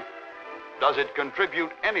community does it contribute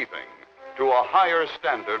anything to a higher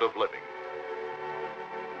standard of living.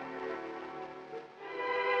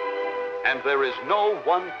 And there is no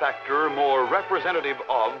one factor more representative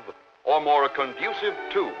of or more conducive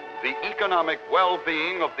to the economic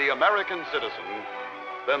well-being of the American citizen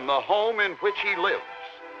than the home in which he lives.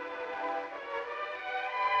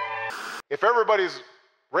 If everybody's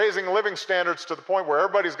raising living standards to the point where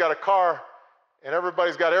everybody's got a car and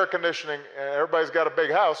everybody's got air conditioning and everybody's got a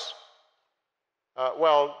big house,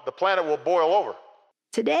 well, the planet will boil over.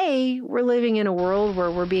 Today, we're living in a world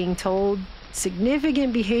where we're being told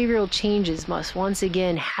significant behavioral changes must once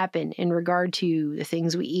again happen in regard to the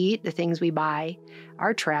things we eat, the things we buy,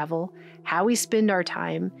 our travel, how we spend our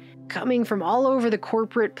time, coming from all over the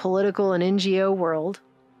corporate, political, and NGO world.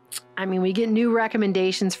 I mean, we get new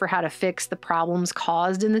recommendations for how to fix the problems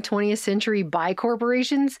caused in the 20th century by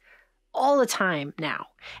corporations all the time now.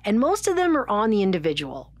 And most of them are on the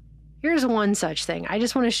individual. Here's one such thing. I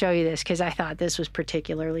just want to show you this because I thought this was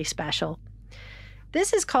particularly special.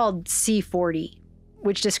 This is called C40,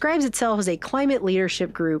 which describes itself as a climate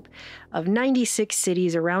leadership group of 96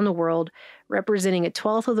 cities around the world, representing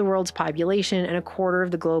 1/12 of the world's population and 1/4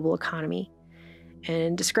 of the global economy.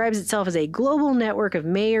 And describes itself as a global network of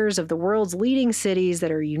mayors of the world's leading cities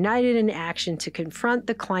that are united in action to confront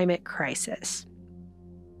the climate crisis.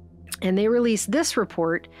 And they released this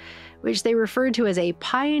report, which they referred to as a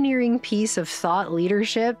pioneering piece of thought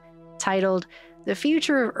leadership, titled The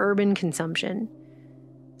Future of Urban Consumption.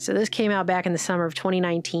 So this came out back in the summer of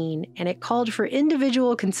 2019, and it called for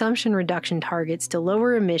individual consumption reduction targets to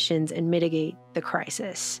lower emissions and mitigate the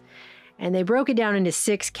crisis. And they broke it down into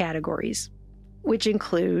 6 categories, which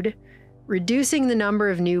include reducing the number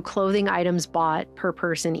of new clothing items bought per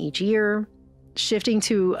person each year, shifting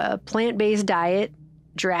to a plant-based diet,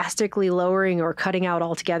 drastically lowering or cutting out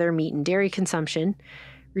altogether meat and dairy consumption,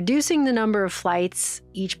 reducing the number of flights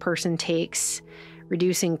each person takes,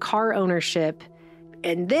 reducing car ownership,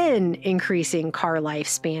 and then increasing car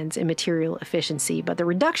lifespans and material efficiency. But the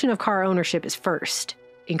reduction of car ownership is first.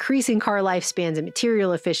 Increasing car lifespans and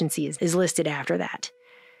material efficiency is listed after that.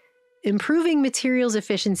 Improving materials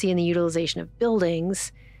efficiency and the utilization of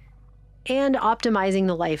buildings, and optimizing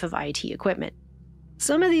the life of IT equipment.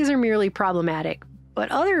 Some of these are merely problematic,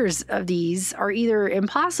 but others of these are either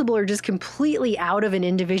impossible or just completely out of an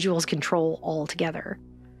individual's control altogether.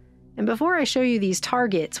 And before I show you these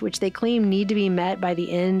targets, which they claim need to be met by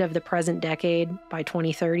the end of the present decade, by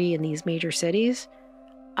 2030 in these major cities,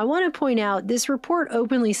 I want to point out this report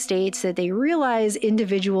openly states that they realize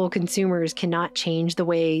individual consumers cannot change the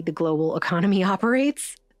way the global economy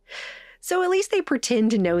operates. So at least they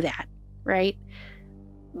pretend to know that, right?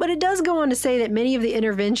 But it does go on to say that many of the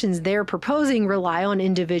interventions they're proposing rely on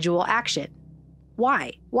individual action.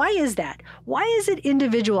 Why? Why is that? Why is it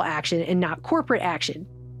individual action and not corporate action?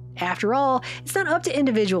 After all, it's not up to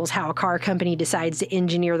individuals how a car company decides to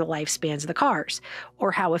engineer the lifespans of the cars,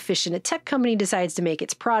 or how efficient a tech company decides to make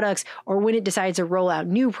its products, or when it decides to roll out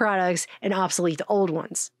new products and obsolete the old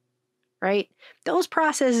ones. Right? Those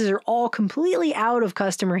processes are all completely out of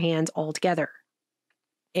customer hands altogether.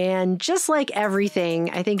 And just like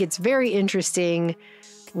everything, I think it's very interesting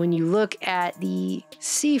when you look at the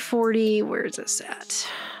C40, where's this at?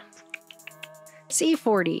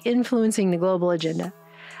 C40, influencing the global agenda.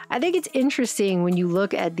 I think it's interesting when you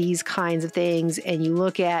look at these kinds of things and you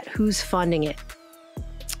look at who's funding it.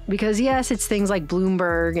 Because yes, it's things like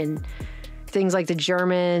Bloomberg and things like the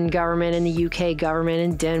German government and the UK government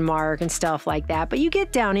and Denmark and stuff like that. But you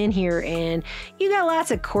get down in here and you got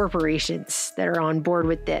lots of corporations that are on board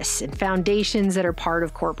with this and foundations that are part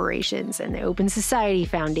of corporations, and the Open Society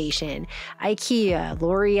Foundation, IKEA,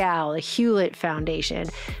 L'Oreal, the Hewlett Foundation,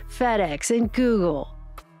 FedEx and Google,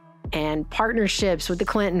 and partnerships with the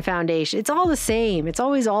Clinton Foundation. It's all the same. It's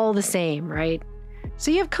always all the same, right?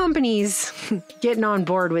 So you have companies getting on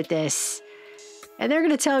board with this. And they're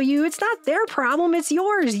going to tell you it's not their problem, it's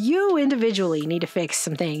yours. You individually need to fix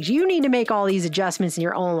some things. You need to make all these adjustments in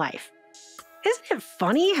your own life. Isn't it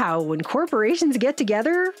funny how when corporations get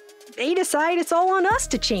together, they decide it's all on us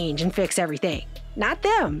to change and fix everything? Not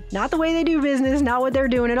them, not the way they do business, not what they're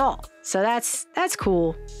doing at all. So that's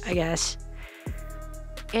cool, I guess.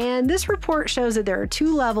 And this report shows that there are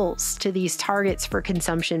two levels to these targets for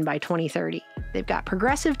consumption by 2030. They've got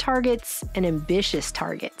progressive targets and ambitious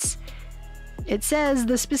targets. It says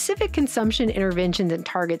the specific consumption interventions and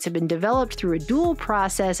targets have been developed through a dual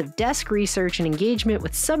process of desk research and engagement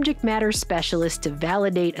with subject matter specialists to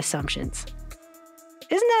validate assumptions.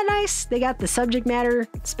 Isn't that nice? They got the subject matter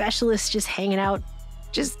specialists just hanging out,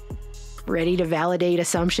 just ready to validate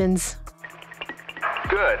assumptions.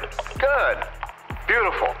 Good, good,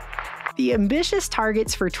 beautiful. The ambitious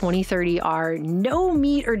targets for 2030 are no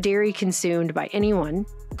meat or dairy consumed by anyone.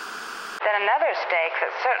 Then another steak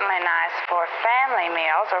that's certainly nice for family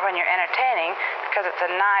meals or when you're entertaining, because it's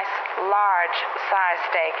a nice, large size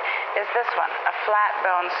steak, is this one, a flat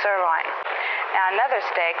bone sirloin. Now another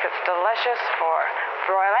steak that's delicious for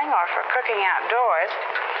broiling or for cooking outdoors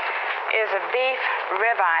is a beef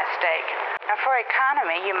ribeye steak. Now for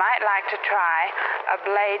economy, you might like to try a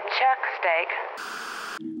blade chuck steak.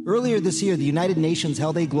 Earlier this year, the United Nations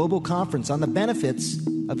held a global conference on the benefits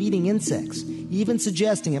of eating insects, even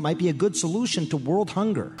suggesting it might be a good solution to world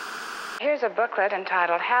hunger. Here's a booklet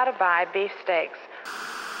entitled How to Buy Beef Steaks.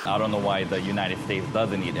 I don't know why the United States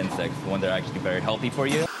doesn't eat insects when they're actually very healthy for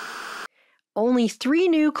you. Only 3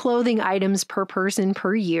 new clothing items per person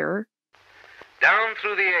per year. Down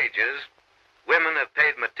through the ages, women have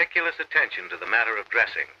paid meticulous attention to the matter of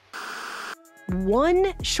dressing.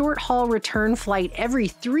 1 short-haul return flight every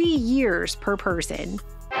 3 years per person.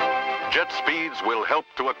 Jet speeds will help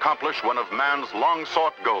to accomplish one of man's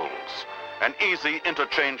long-sought goals, an easy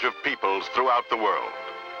interchange of peoples throughout the world.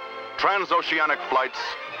 Transoceanic flights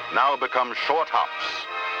now become short hops.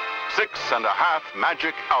 6.5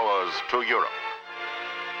 magic hours to Europe.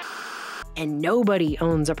 And nobody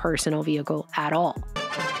owns a personal vehicle at all.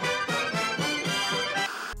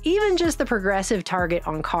 Even just the progressive target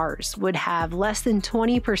on cars would have less than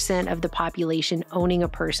 20% of the population owning a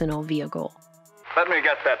personal vehicle. Let me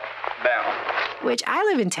get that down. Which I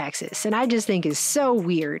live in Texas, and I just think is so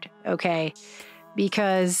weird, okay?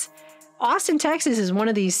 Because Austin, Texas is one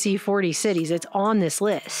of these C40 cities that's on this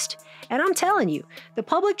list. And I'm telling you, the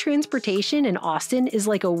public transportation in Austin is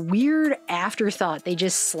like a weird afterthought they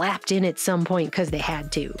just slapped in at some point because they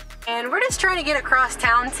had to. And we're just trying to get across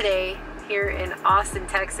town today here in Austin,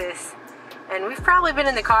 Texas. And we've probably been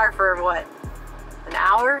in the car for what, an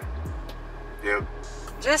hour? Yep.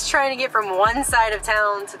 Just trying to get from one side of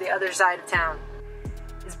town to the other side of town.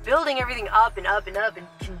 It's building everything up and up and up and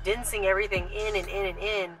condensing everything in and in and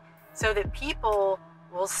in so that people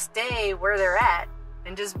will stay where they're at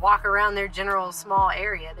and just walk around their general small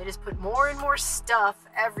area. They just put more and more stuff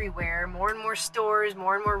everywhere, more and more stores,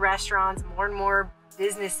 more and more restaurants, more and more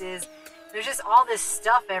businesses. There's just all this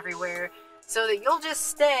stuff everywhere, so that you'll just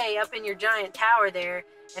stay up in your giant tower there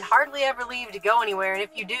and hardly ever leave to go anywhere. And if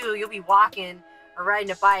you do, you'll be walking or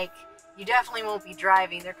riding a bike. You definitely won't be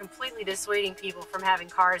driving. They're completely dissuading people from having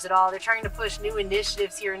cars at all. They're trying to push new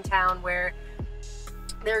initiatives here in town where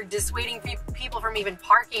they're dissuading people from even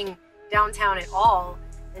parking downtown at all,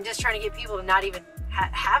 and just trying to get people to not even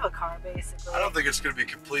have a car, basically. I don't think it's going to be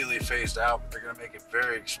completely phased out, but they're going to make it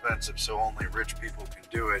very expensive so only rich people can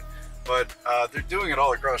do it. But they're doing it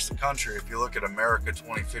all across the country. If you look at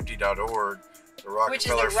America2050.org, which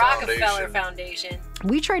is the Rockefeller Foundation.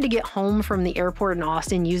 We tried to get home from the airport in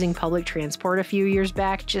Austin using public transport a few years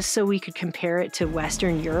back just so we could compare it to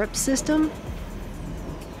Western Europe's system.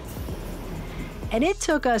 And it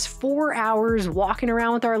took us 4 hours walking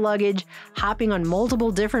around with our luggage, hopping on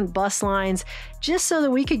multiple different bus lines, just so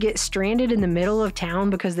that we could get stranded in the middle of town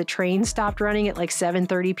because the train stopped running at like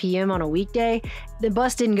 7:30 p.m. on a weekday. The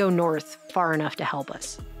bus didn't go north far enough to help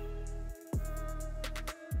us.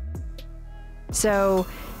 So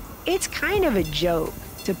it's kind of a joke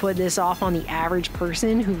to put this off on the average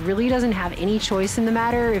person who really doesn't have any choice in the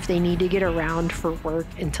matter if they need to get around for work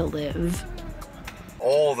and to live.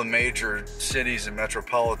 All the major cities and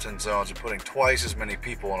metropolitan zones are putting twice as many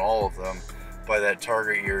people in all of them by that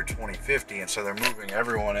target year 2050, and so they're moving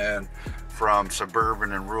everyone in from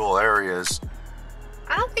suburban and rural areas.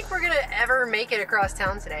 I don't think we're gonna ever make it across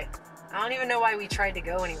town today. I don't even know why we tried to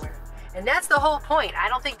go anywhere. And that's the whole point. I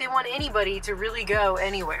don't think they want anybody to really go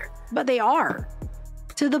anywhere. But they are.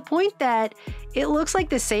 To the point that it looks like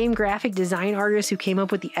the same graphic design artists who came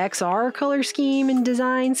up with the XR color scheme and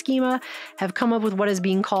design schema have come up with what is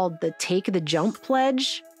being called the Take the Jump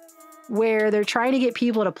Pledge, where they're trying to get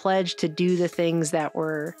people to pledge to do the things that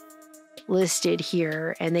were listed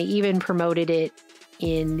here. And they even promoted it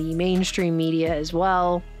in the mainstream media as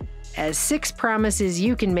well as 6 promises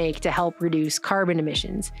you can make to help reduce carbon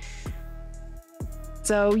emissions.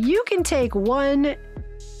 So you can take one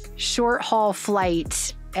short haul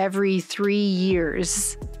flight every 3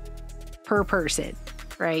 years per person,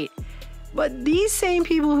 right? But these same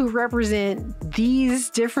people who represent these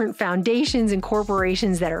different foundations and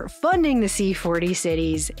corporations that are funding the C40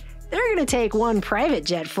 cities, they're going to take one private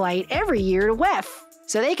jet flight every year to WEF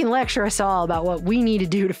so they can lecture us all about what we need to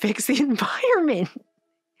do to fix the environment.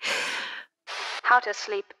 How to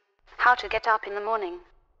sleep, how to get up in the morning,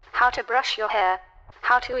 how to brush your hair,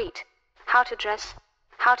 how to eat, how to dress,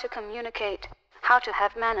 how to communicate, how to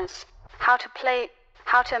have manners, how to play,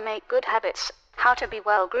 how to make good habits, how to be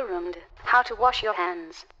well groomed, how to wash your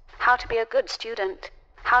hands, how to be a good student,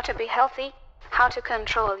 how to be healthy, how to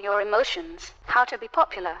control your emotions, how to be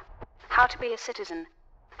popular, how to be a citizen,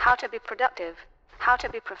 how to be productive, how to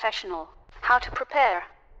be professional, how to prepare,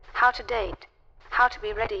 how to date, how to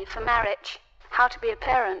be ready for marriage, how to be a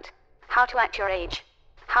parent, how to act your age,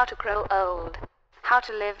 how to grow old, how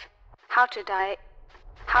to live, how to die,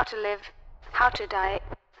 how to live, how to die,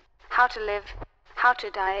 how to live, how to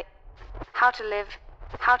die, how to live,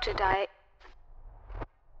 how to die.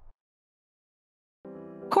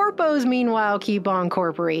 Corpos, meanwhile, keep on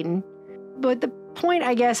corporating. But the point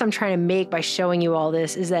I guess I'm trying to make by showing you all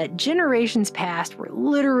this is that generations past were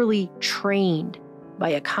literally trained by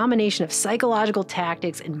a combination of psychological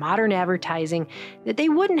tactics and modern advertising that they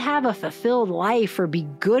wouldn't have a fulfilled life or be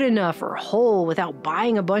good enough or whole without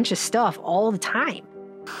buying a bunch of stuff all the time.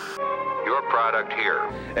 Your product here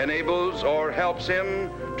enables or helps him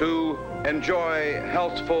to enjoy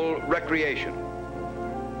healthful recreation,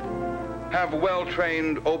 have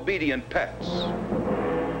well-trained, obedient pets,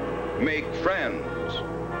 make friends,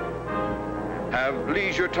 have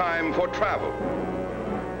leisure time for travel,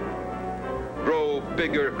 grow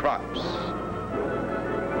bigger crops,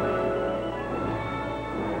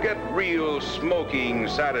 get real smoking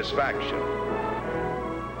satisfaction,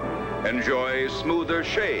 enjoy smoother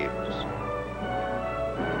shaves,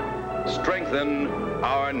 strengthen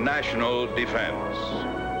our national defense.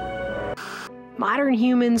 Modern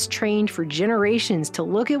humans trained for generations to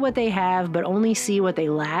look at what they have but only see what they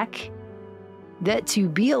lack. That to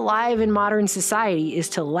be alive in modern society is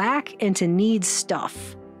to lack and to need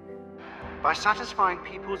stuff. By satisfying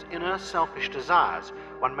people's inner selfish desires,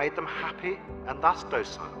 one made them happy and thus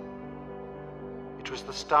docile. It was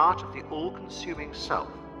the start of the all-consuming self,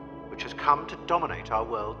 which has come to dominate our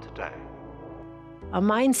world today. A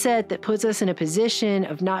mindset that puts us in a position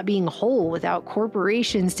of not being whole without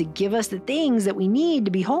corporations to give us the things that we need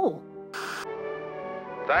to be whole.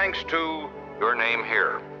 Thanks to your name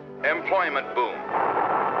here, employment boom,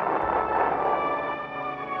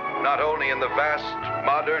 not only in the vast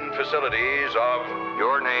modern facilities of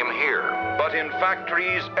Your Name Here, but in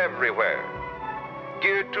factories everywhere,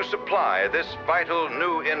 geared to supply this vital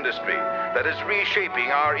new industry that is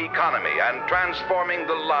reshaping our economy and transforming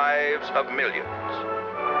the lives of millions.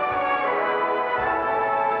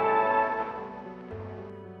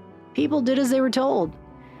 People did as they were told.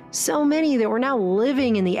 So many that we're now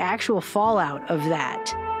living in the actual fallout of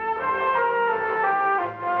that.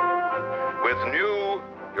 With new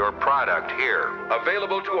Your Product Here,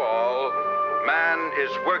 available to all, man is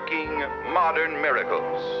working modern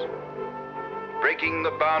miracles, breaking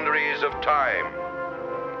the boundaries of time,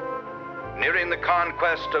 nearing the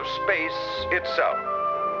conquest of space itself.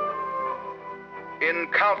 In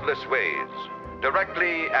countless ways,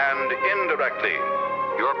 directly and indirectly,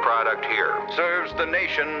 Your Product Here serves the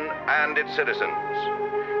nation and its citizens,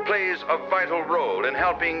 plays a vital role in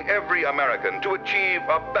helping every American to achieve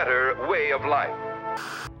a better way of life.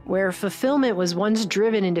 Where fulfillment was once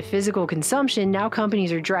driven into physical consumption, now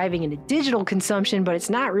companies are driving into digital consumption, but it's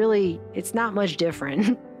not much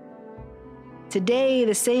different. Today,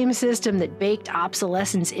 the same system that baked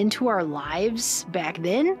obsolescence into our lives back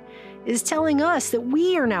then is telling us that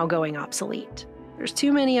we are now going obsolete. There's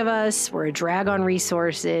too many of us, we're a drag on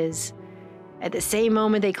resources. At the same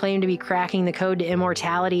moment they claim to be cracking the code to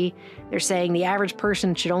immortality, they're saying the average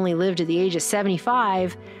person should only live to the age of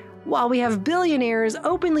 75, while we have billionaires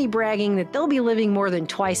openly bragging that they'll be living more than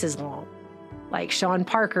twice as long. Like Sean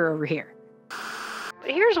Parker over here.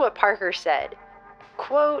 But here's what Parker said,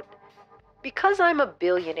 quote, "Because I'm a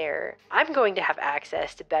billionaire, I'm going to have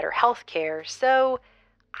access to better health care, so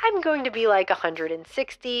I'm going to be like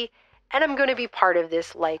 160, and I'm going to be part of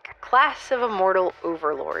this, like, class of immortal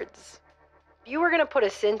overlords." If you were going to put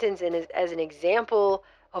a sentence in as an example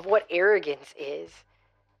of what arrogance is,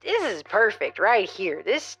 this is perfect right here.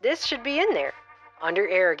 This should be in there, under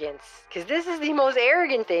arrogance, because this is the most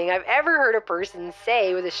arrogant thing I've ever heard a person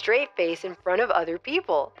say with a straight face in front of other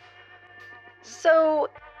people. So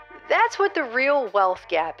that's what the real wealth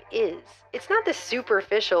gap is. It's not the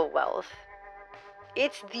superficial wealth.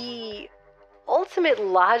 It's the ultimate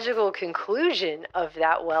logical conclusion of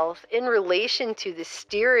that wealth in relation to the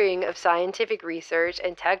steering of scientific research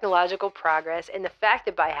and technological progress, and the fact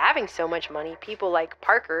that by having so much money, people like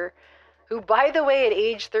Parker, who, by the way, at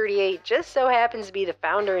age 38, just so happens to be the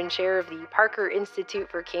founder and chair of the Parker Institute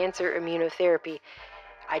for Cancer Immunotherapy.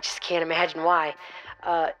 I just can't imagine why.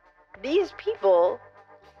 These people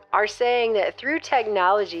are saying that through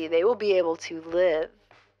technology, they will be able to live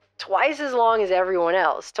twice as long as everyone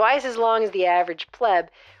else, twice as long as the average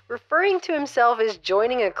pleb, referring to himself as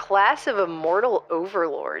joining a class of immortal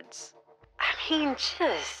overlords. I mean,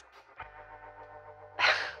 just...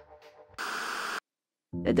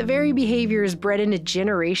 That the very behaviors bred into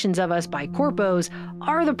generations of us by corpos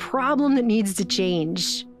are the problem that needs to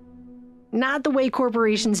change. Not the way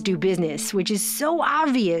corporations do business, which is so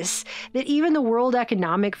obvious that even the World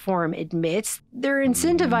Economic Forum admits they're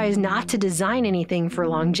incentivized not to design anything for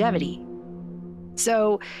longevity.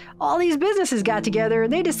 So all these businesses got together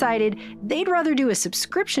and they decided they'd rather do a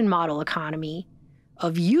subscription model economy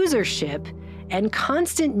of usership and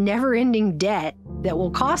constant never-ending debt that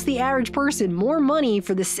will cost the average person more money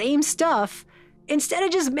for the same stuff, instead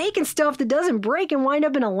of just making stuff that doesn't break and wind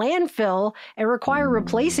up in a landfill and require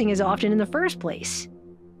replacing as often in the first place.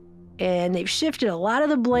 And they've shifted a lot of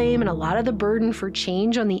the blame and a lot of the burden for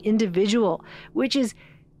change on the individual, which is,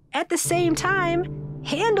 at the same time,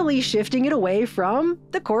 handily shifting it away from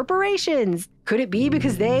the corporations. Could it be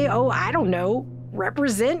because they, I don't know,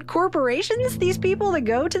 represent corporations, these people that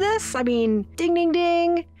go to this? I mean, ding, ding,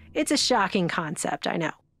 ding. It's a shocking concept, I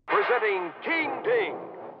know. Presenting King Ding,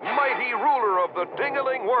 mighty ruler of the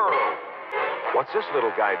ding-a-ling world. What's this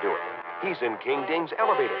little guy doing? He's in King Ding's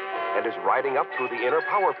elevator and is riding up through the inner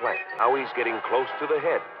power plant. Now he's getting close to the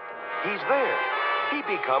head. He's there. He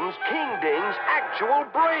becomes King Ding's actual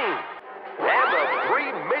brain. And the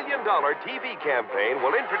 $3 million TV campaign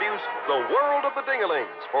will introduce the world of the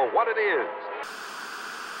ding-a-lings for what it is.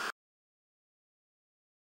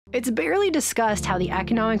 It's barely discussed how the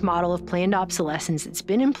economic model of planned obsolescence that's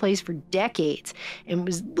been in place for decades and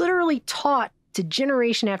was literally taught to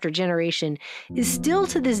generation after generation is still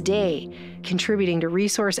to this day contributing to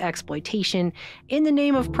resource exploitation in the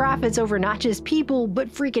name of profits over not just people, but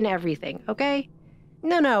freaking everything, okay?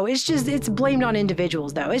 No, it's blamed on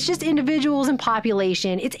individuals though. It's just individuals and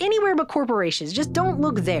population. It's anywhere but corporations. Just don't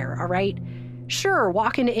look there, all right? Sure,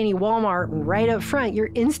 walk into any Walmart and right up front, you're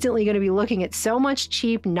instantly going to be looking at so much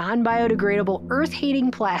cheap, non-biodegradable, earth-hating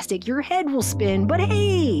plastic, your head will spin, but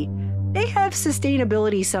hey, they have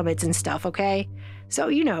sustainability summits and stuff, okay? So,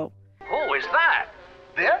 you know. Who is that?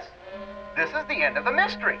 This? this is the end of the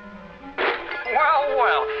mystery. Well,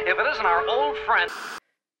 well, if it isn't our old friend...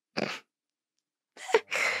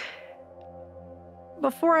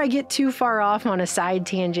 Before I get too far off on a side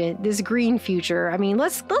tangent, this green future, I mean,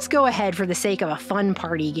 let's go ahead for the sake of a fun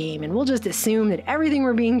party game, and we'll just assume that everything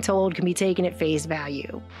we're being told can be taken at face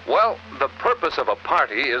value. Well, the purpose of a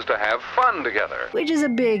party is to have fun together. Which is a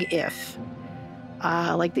big if.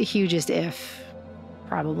 Like the hugest if,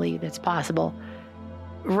 probably, that's possible.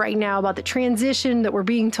 Right now, about the transition that we're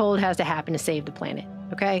being told has to happen to save the planet,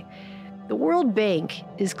 okay? The World Bank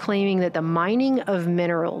is claiming that the mining of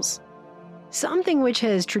minerals, something which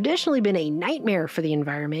has traditionally been a nightmare for the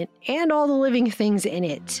environment and all the living things in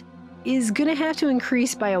it, is going to have to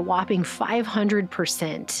increase by a whopping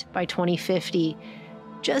 500% by 2050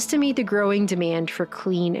 just to meet the growing demand for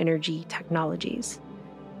clean energy technologies.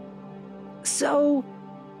 So,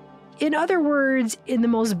 in other words, in the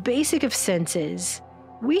most basic of senses,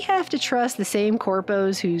 we have to trust the same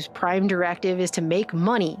corpos whose prime directive is to make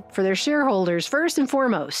money for their shareholders first and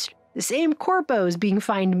foremost. The same corpos being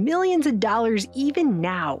fined millions of dollars even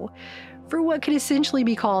now for what could essentially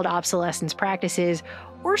be called obsolescence practices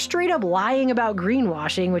or straight up lying about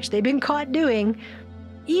greenwashing, which they've been caught doing.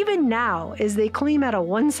 Even now, as they claim out of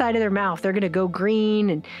one side of their mouth they're going to go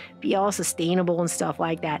green and be all sustainable and stuff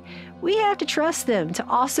like that, we have to trust them to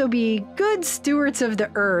also be good stewards of the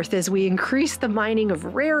earth as we increase the mining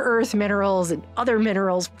of rare earth minerals and other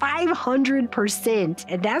minerals 500%,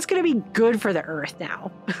 and that's going to be good for the earth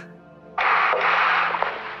now.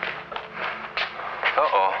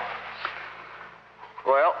 Uh-oh.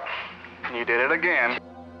 Well, you did it again.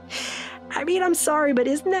 I mean, I'm sorry, but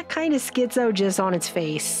isn't that kind of schizo just on its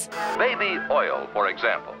face? Baby oil, for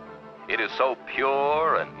example. It is so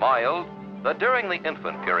pure and mild that during the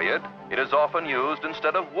infant period, it is often used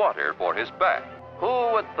instead of water for his bath.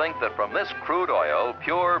 Who would think that from this crude oil,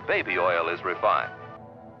 pure baby oil is refined?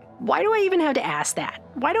 Why do I even have to ask that?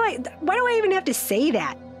 Why do I even have to say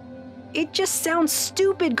that? It just sounds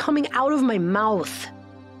stupid coming out of my mouth.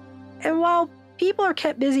 And while people are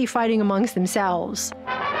kept busy fighting amongst themselves,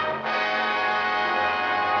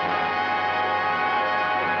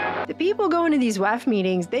 the people going to these WEF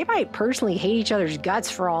meetings, they might personally hate each other's guts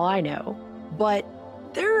for all I know, but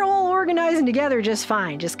they're all organizing together just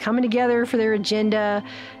fine, just coming together for their agenda,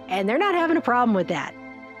 and they're not having a problem with that.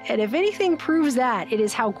 And if anything proves that, it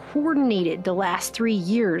is how coordinated the last 3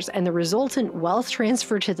 years and the resultant wealth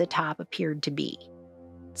transfer to the top appeared to be.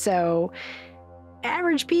 So,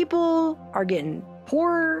 average people are getting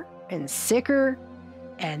poorer and sicker,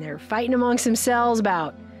 and they're fighting amongst themselves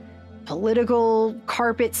about political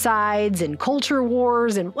carpet sides and culture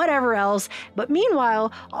wars and whatever else. But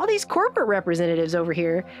meanwhile, all these corporate representatives over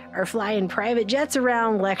here are flying private jets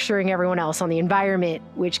around lecturing everyone else on the environment,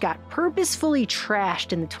 which got purposefully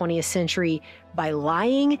trashed in the 20th century by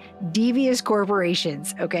lying, devious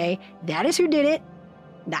corporations, okay? That is who did it.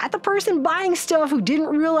 Not the person buying stuff who didn't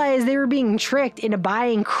realize they were being tricked into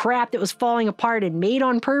buying crap that was falling apart and made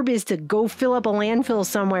on purpose to go fill up a landfill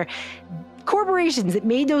somewhere. Corporations that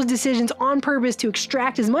made those decisions on purpose to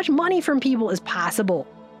extract as much money from people as possible,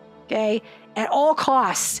 okay? At all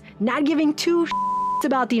costs, not giving two shits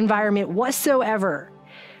about the environment whatsoever.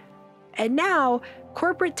 And now,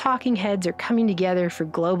 corporate talking heads are coming together for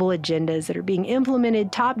global agendas that are being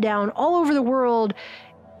implemented top-down all over the world,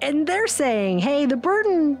 and they're saying, hey, the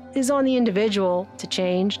burden is on the individual to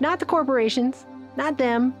change, not the corporations, not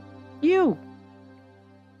them, you.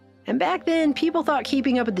 And back then, people thought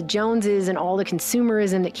keeping up with the Joneses and all the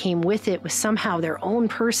consumerism that came with it was somehow their own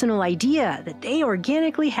personal idea that they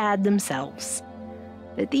organically had themselves.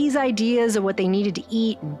 That these ideas of what they needed to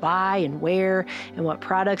eat and buy and wear and what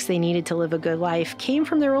products they needed to live a good life came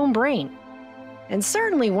from their own brain. And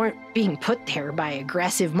certainly weren't being put there by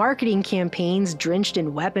aggressive marketing campaigns drenched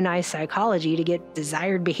in weaponized psychology to get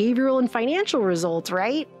desired behavioral and financial results,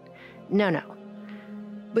 right? No.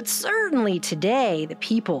 But certainly today, the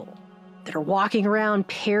people that are walking around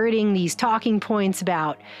parroting these talking points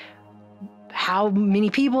about how many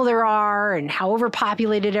people there are and how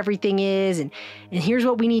overpopulated everything is, and here's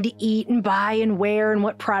what we need to eat and buy and wear and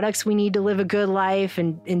what products we need to live a good life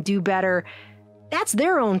and do better, that's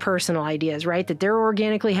their own personal ideas, right? That they're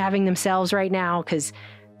organically having themselves right now, because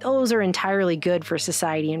those are entirely good for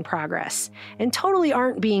society and progress, and totally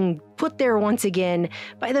aren't being put there once again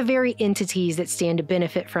by the very entities that stand to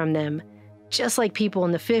benefit from them. Just like people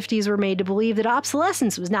in the 50s were made to believe that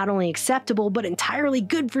obsolescence was not only acceptable, but entirely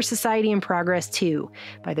good for society and progress too,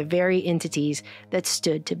 by the very entities that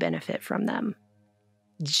stood to benefit from them.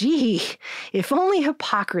 Gee, if only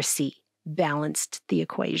hypocrisy balanced the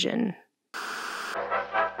equation.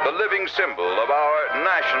 the living symbol of our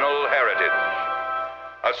national heritage.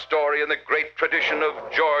 A story in the great tradition of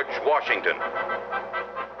George Washington,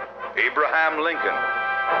 Abraham Lincoln,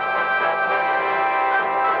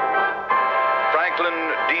 Franklin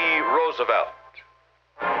D. Roosevelt,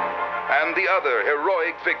 and the other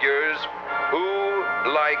heroic figures who,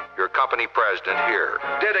 like your company president here,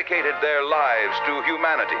 dedicated their lives to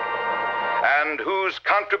humanity, and whose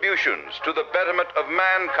contributions to the betterment of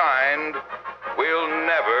mankind will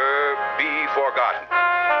never be forgotten.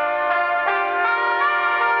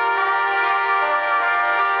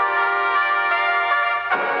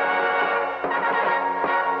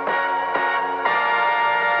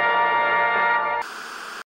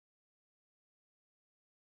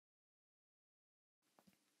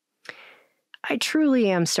 I truly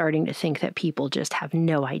am starting to think that people just have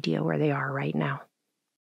no idea where they are right now.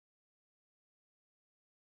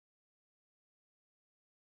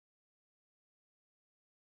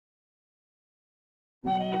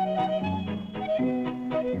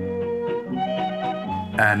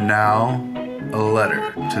 And now, a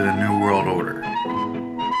letter to the New World Order.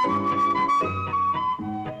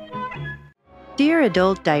 Dear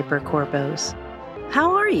Adult Diaper Corpos,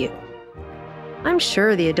 how are you? I'm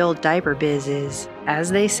sure the adult diaper biz is, as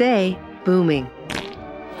they say, booming.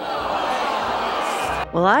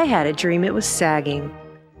 Well, I had a dream it was sagging.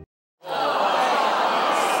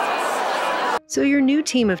 So your new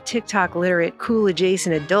team of TikTok-literate,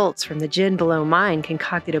 cool-adjacent adults from the gen below mine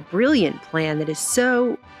concocted a brilliant plan that is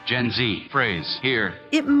so... Gen Z, phrase, here.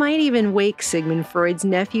 It might even wake Sigmund Freud's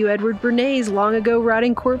nephew Edward Bernays' long-ago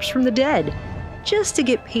rotting corpse from the dead, just to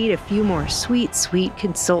get paid a few more sweet, sweet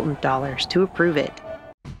consultant dollars to approve it.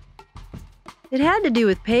 It had to do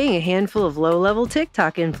with paying a handful of low-level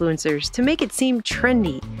TikTok influencers to make it seem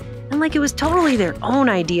trendy, and like it was totally their own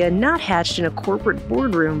idea, not hatched in a corporate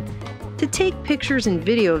boardroom, to take pictures and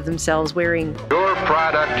video of themselves wearing your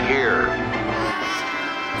product here.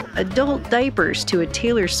 Adult diapers to a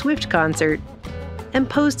Taylor Swift concert, and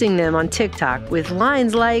posting them on TikTok with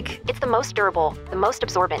lines like, "It's the most durable, the most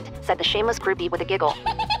absorbent," said the shameless groupie with a giggle,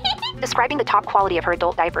 describing the top quality of her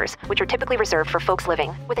adult diapers, which are typically reserved for folks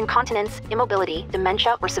living with incontinence, immobility,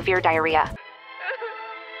 dementia, or severe diarrhea.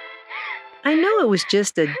 I know it was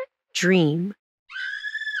just a dream,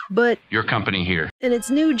 but Your company here. in its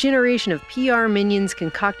new generation of PR minions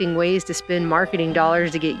concocting ways to spend marketing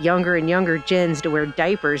dollars to get younger and younger gens to wear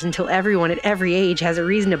diapers until everyone at every age has a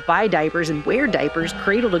reason to buy diapers and wear diapers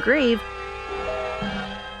cradle to grave,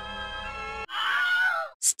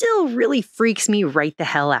 still really freaks me right the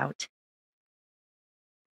hell out.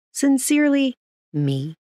 Sincerely,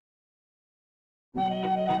 me.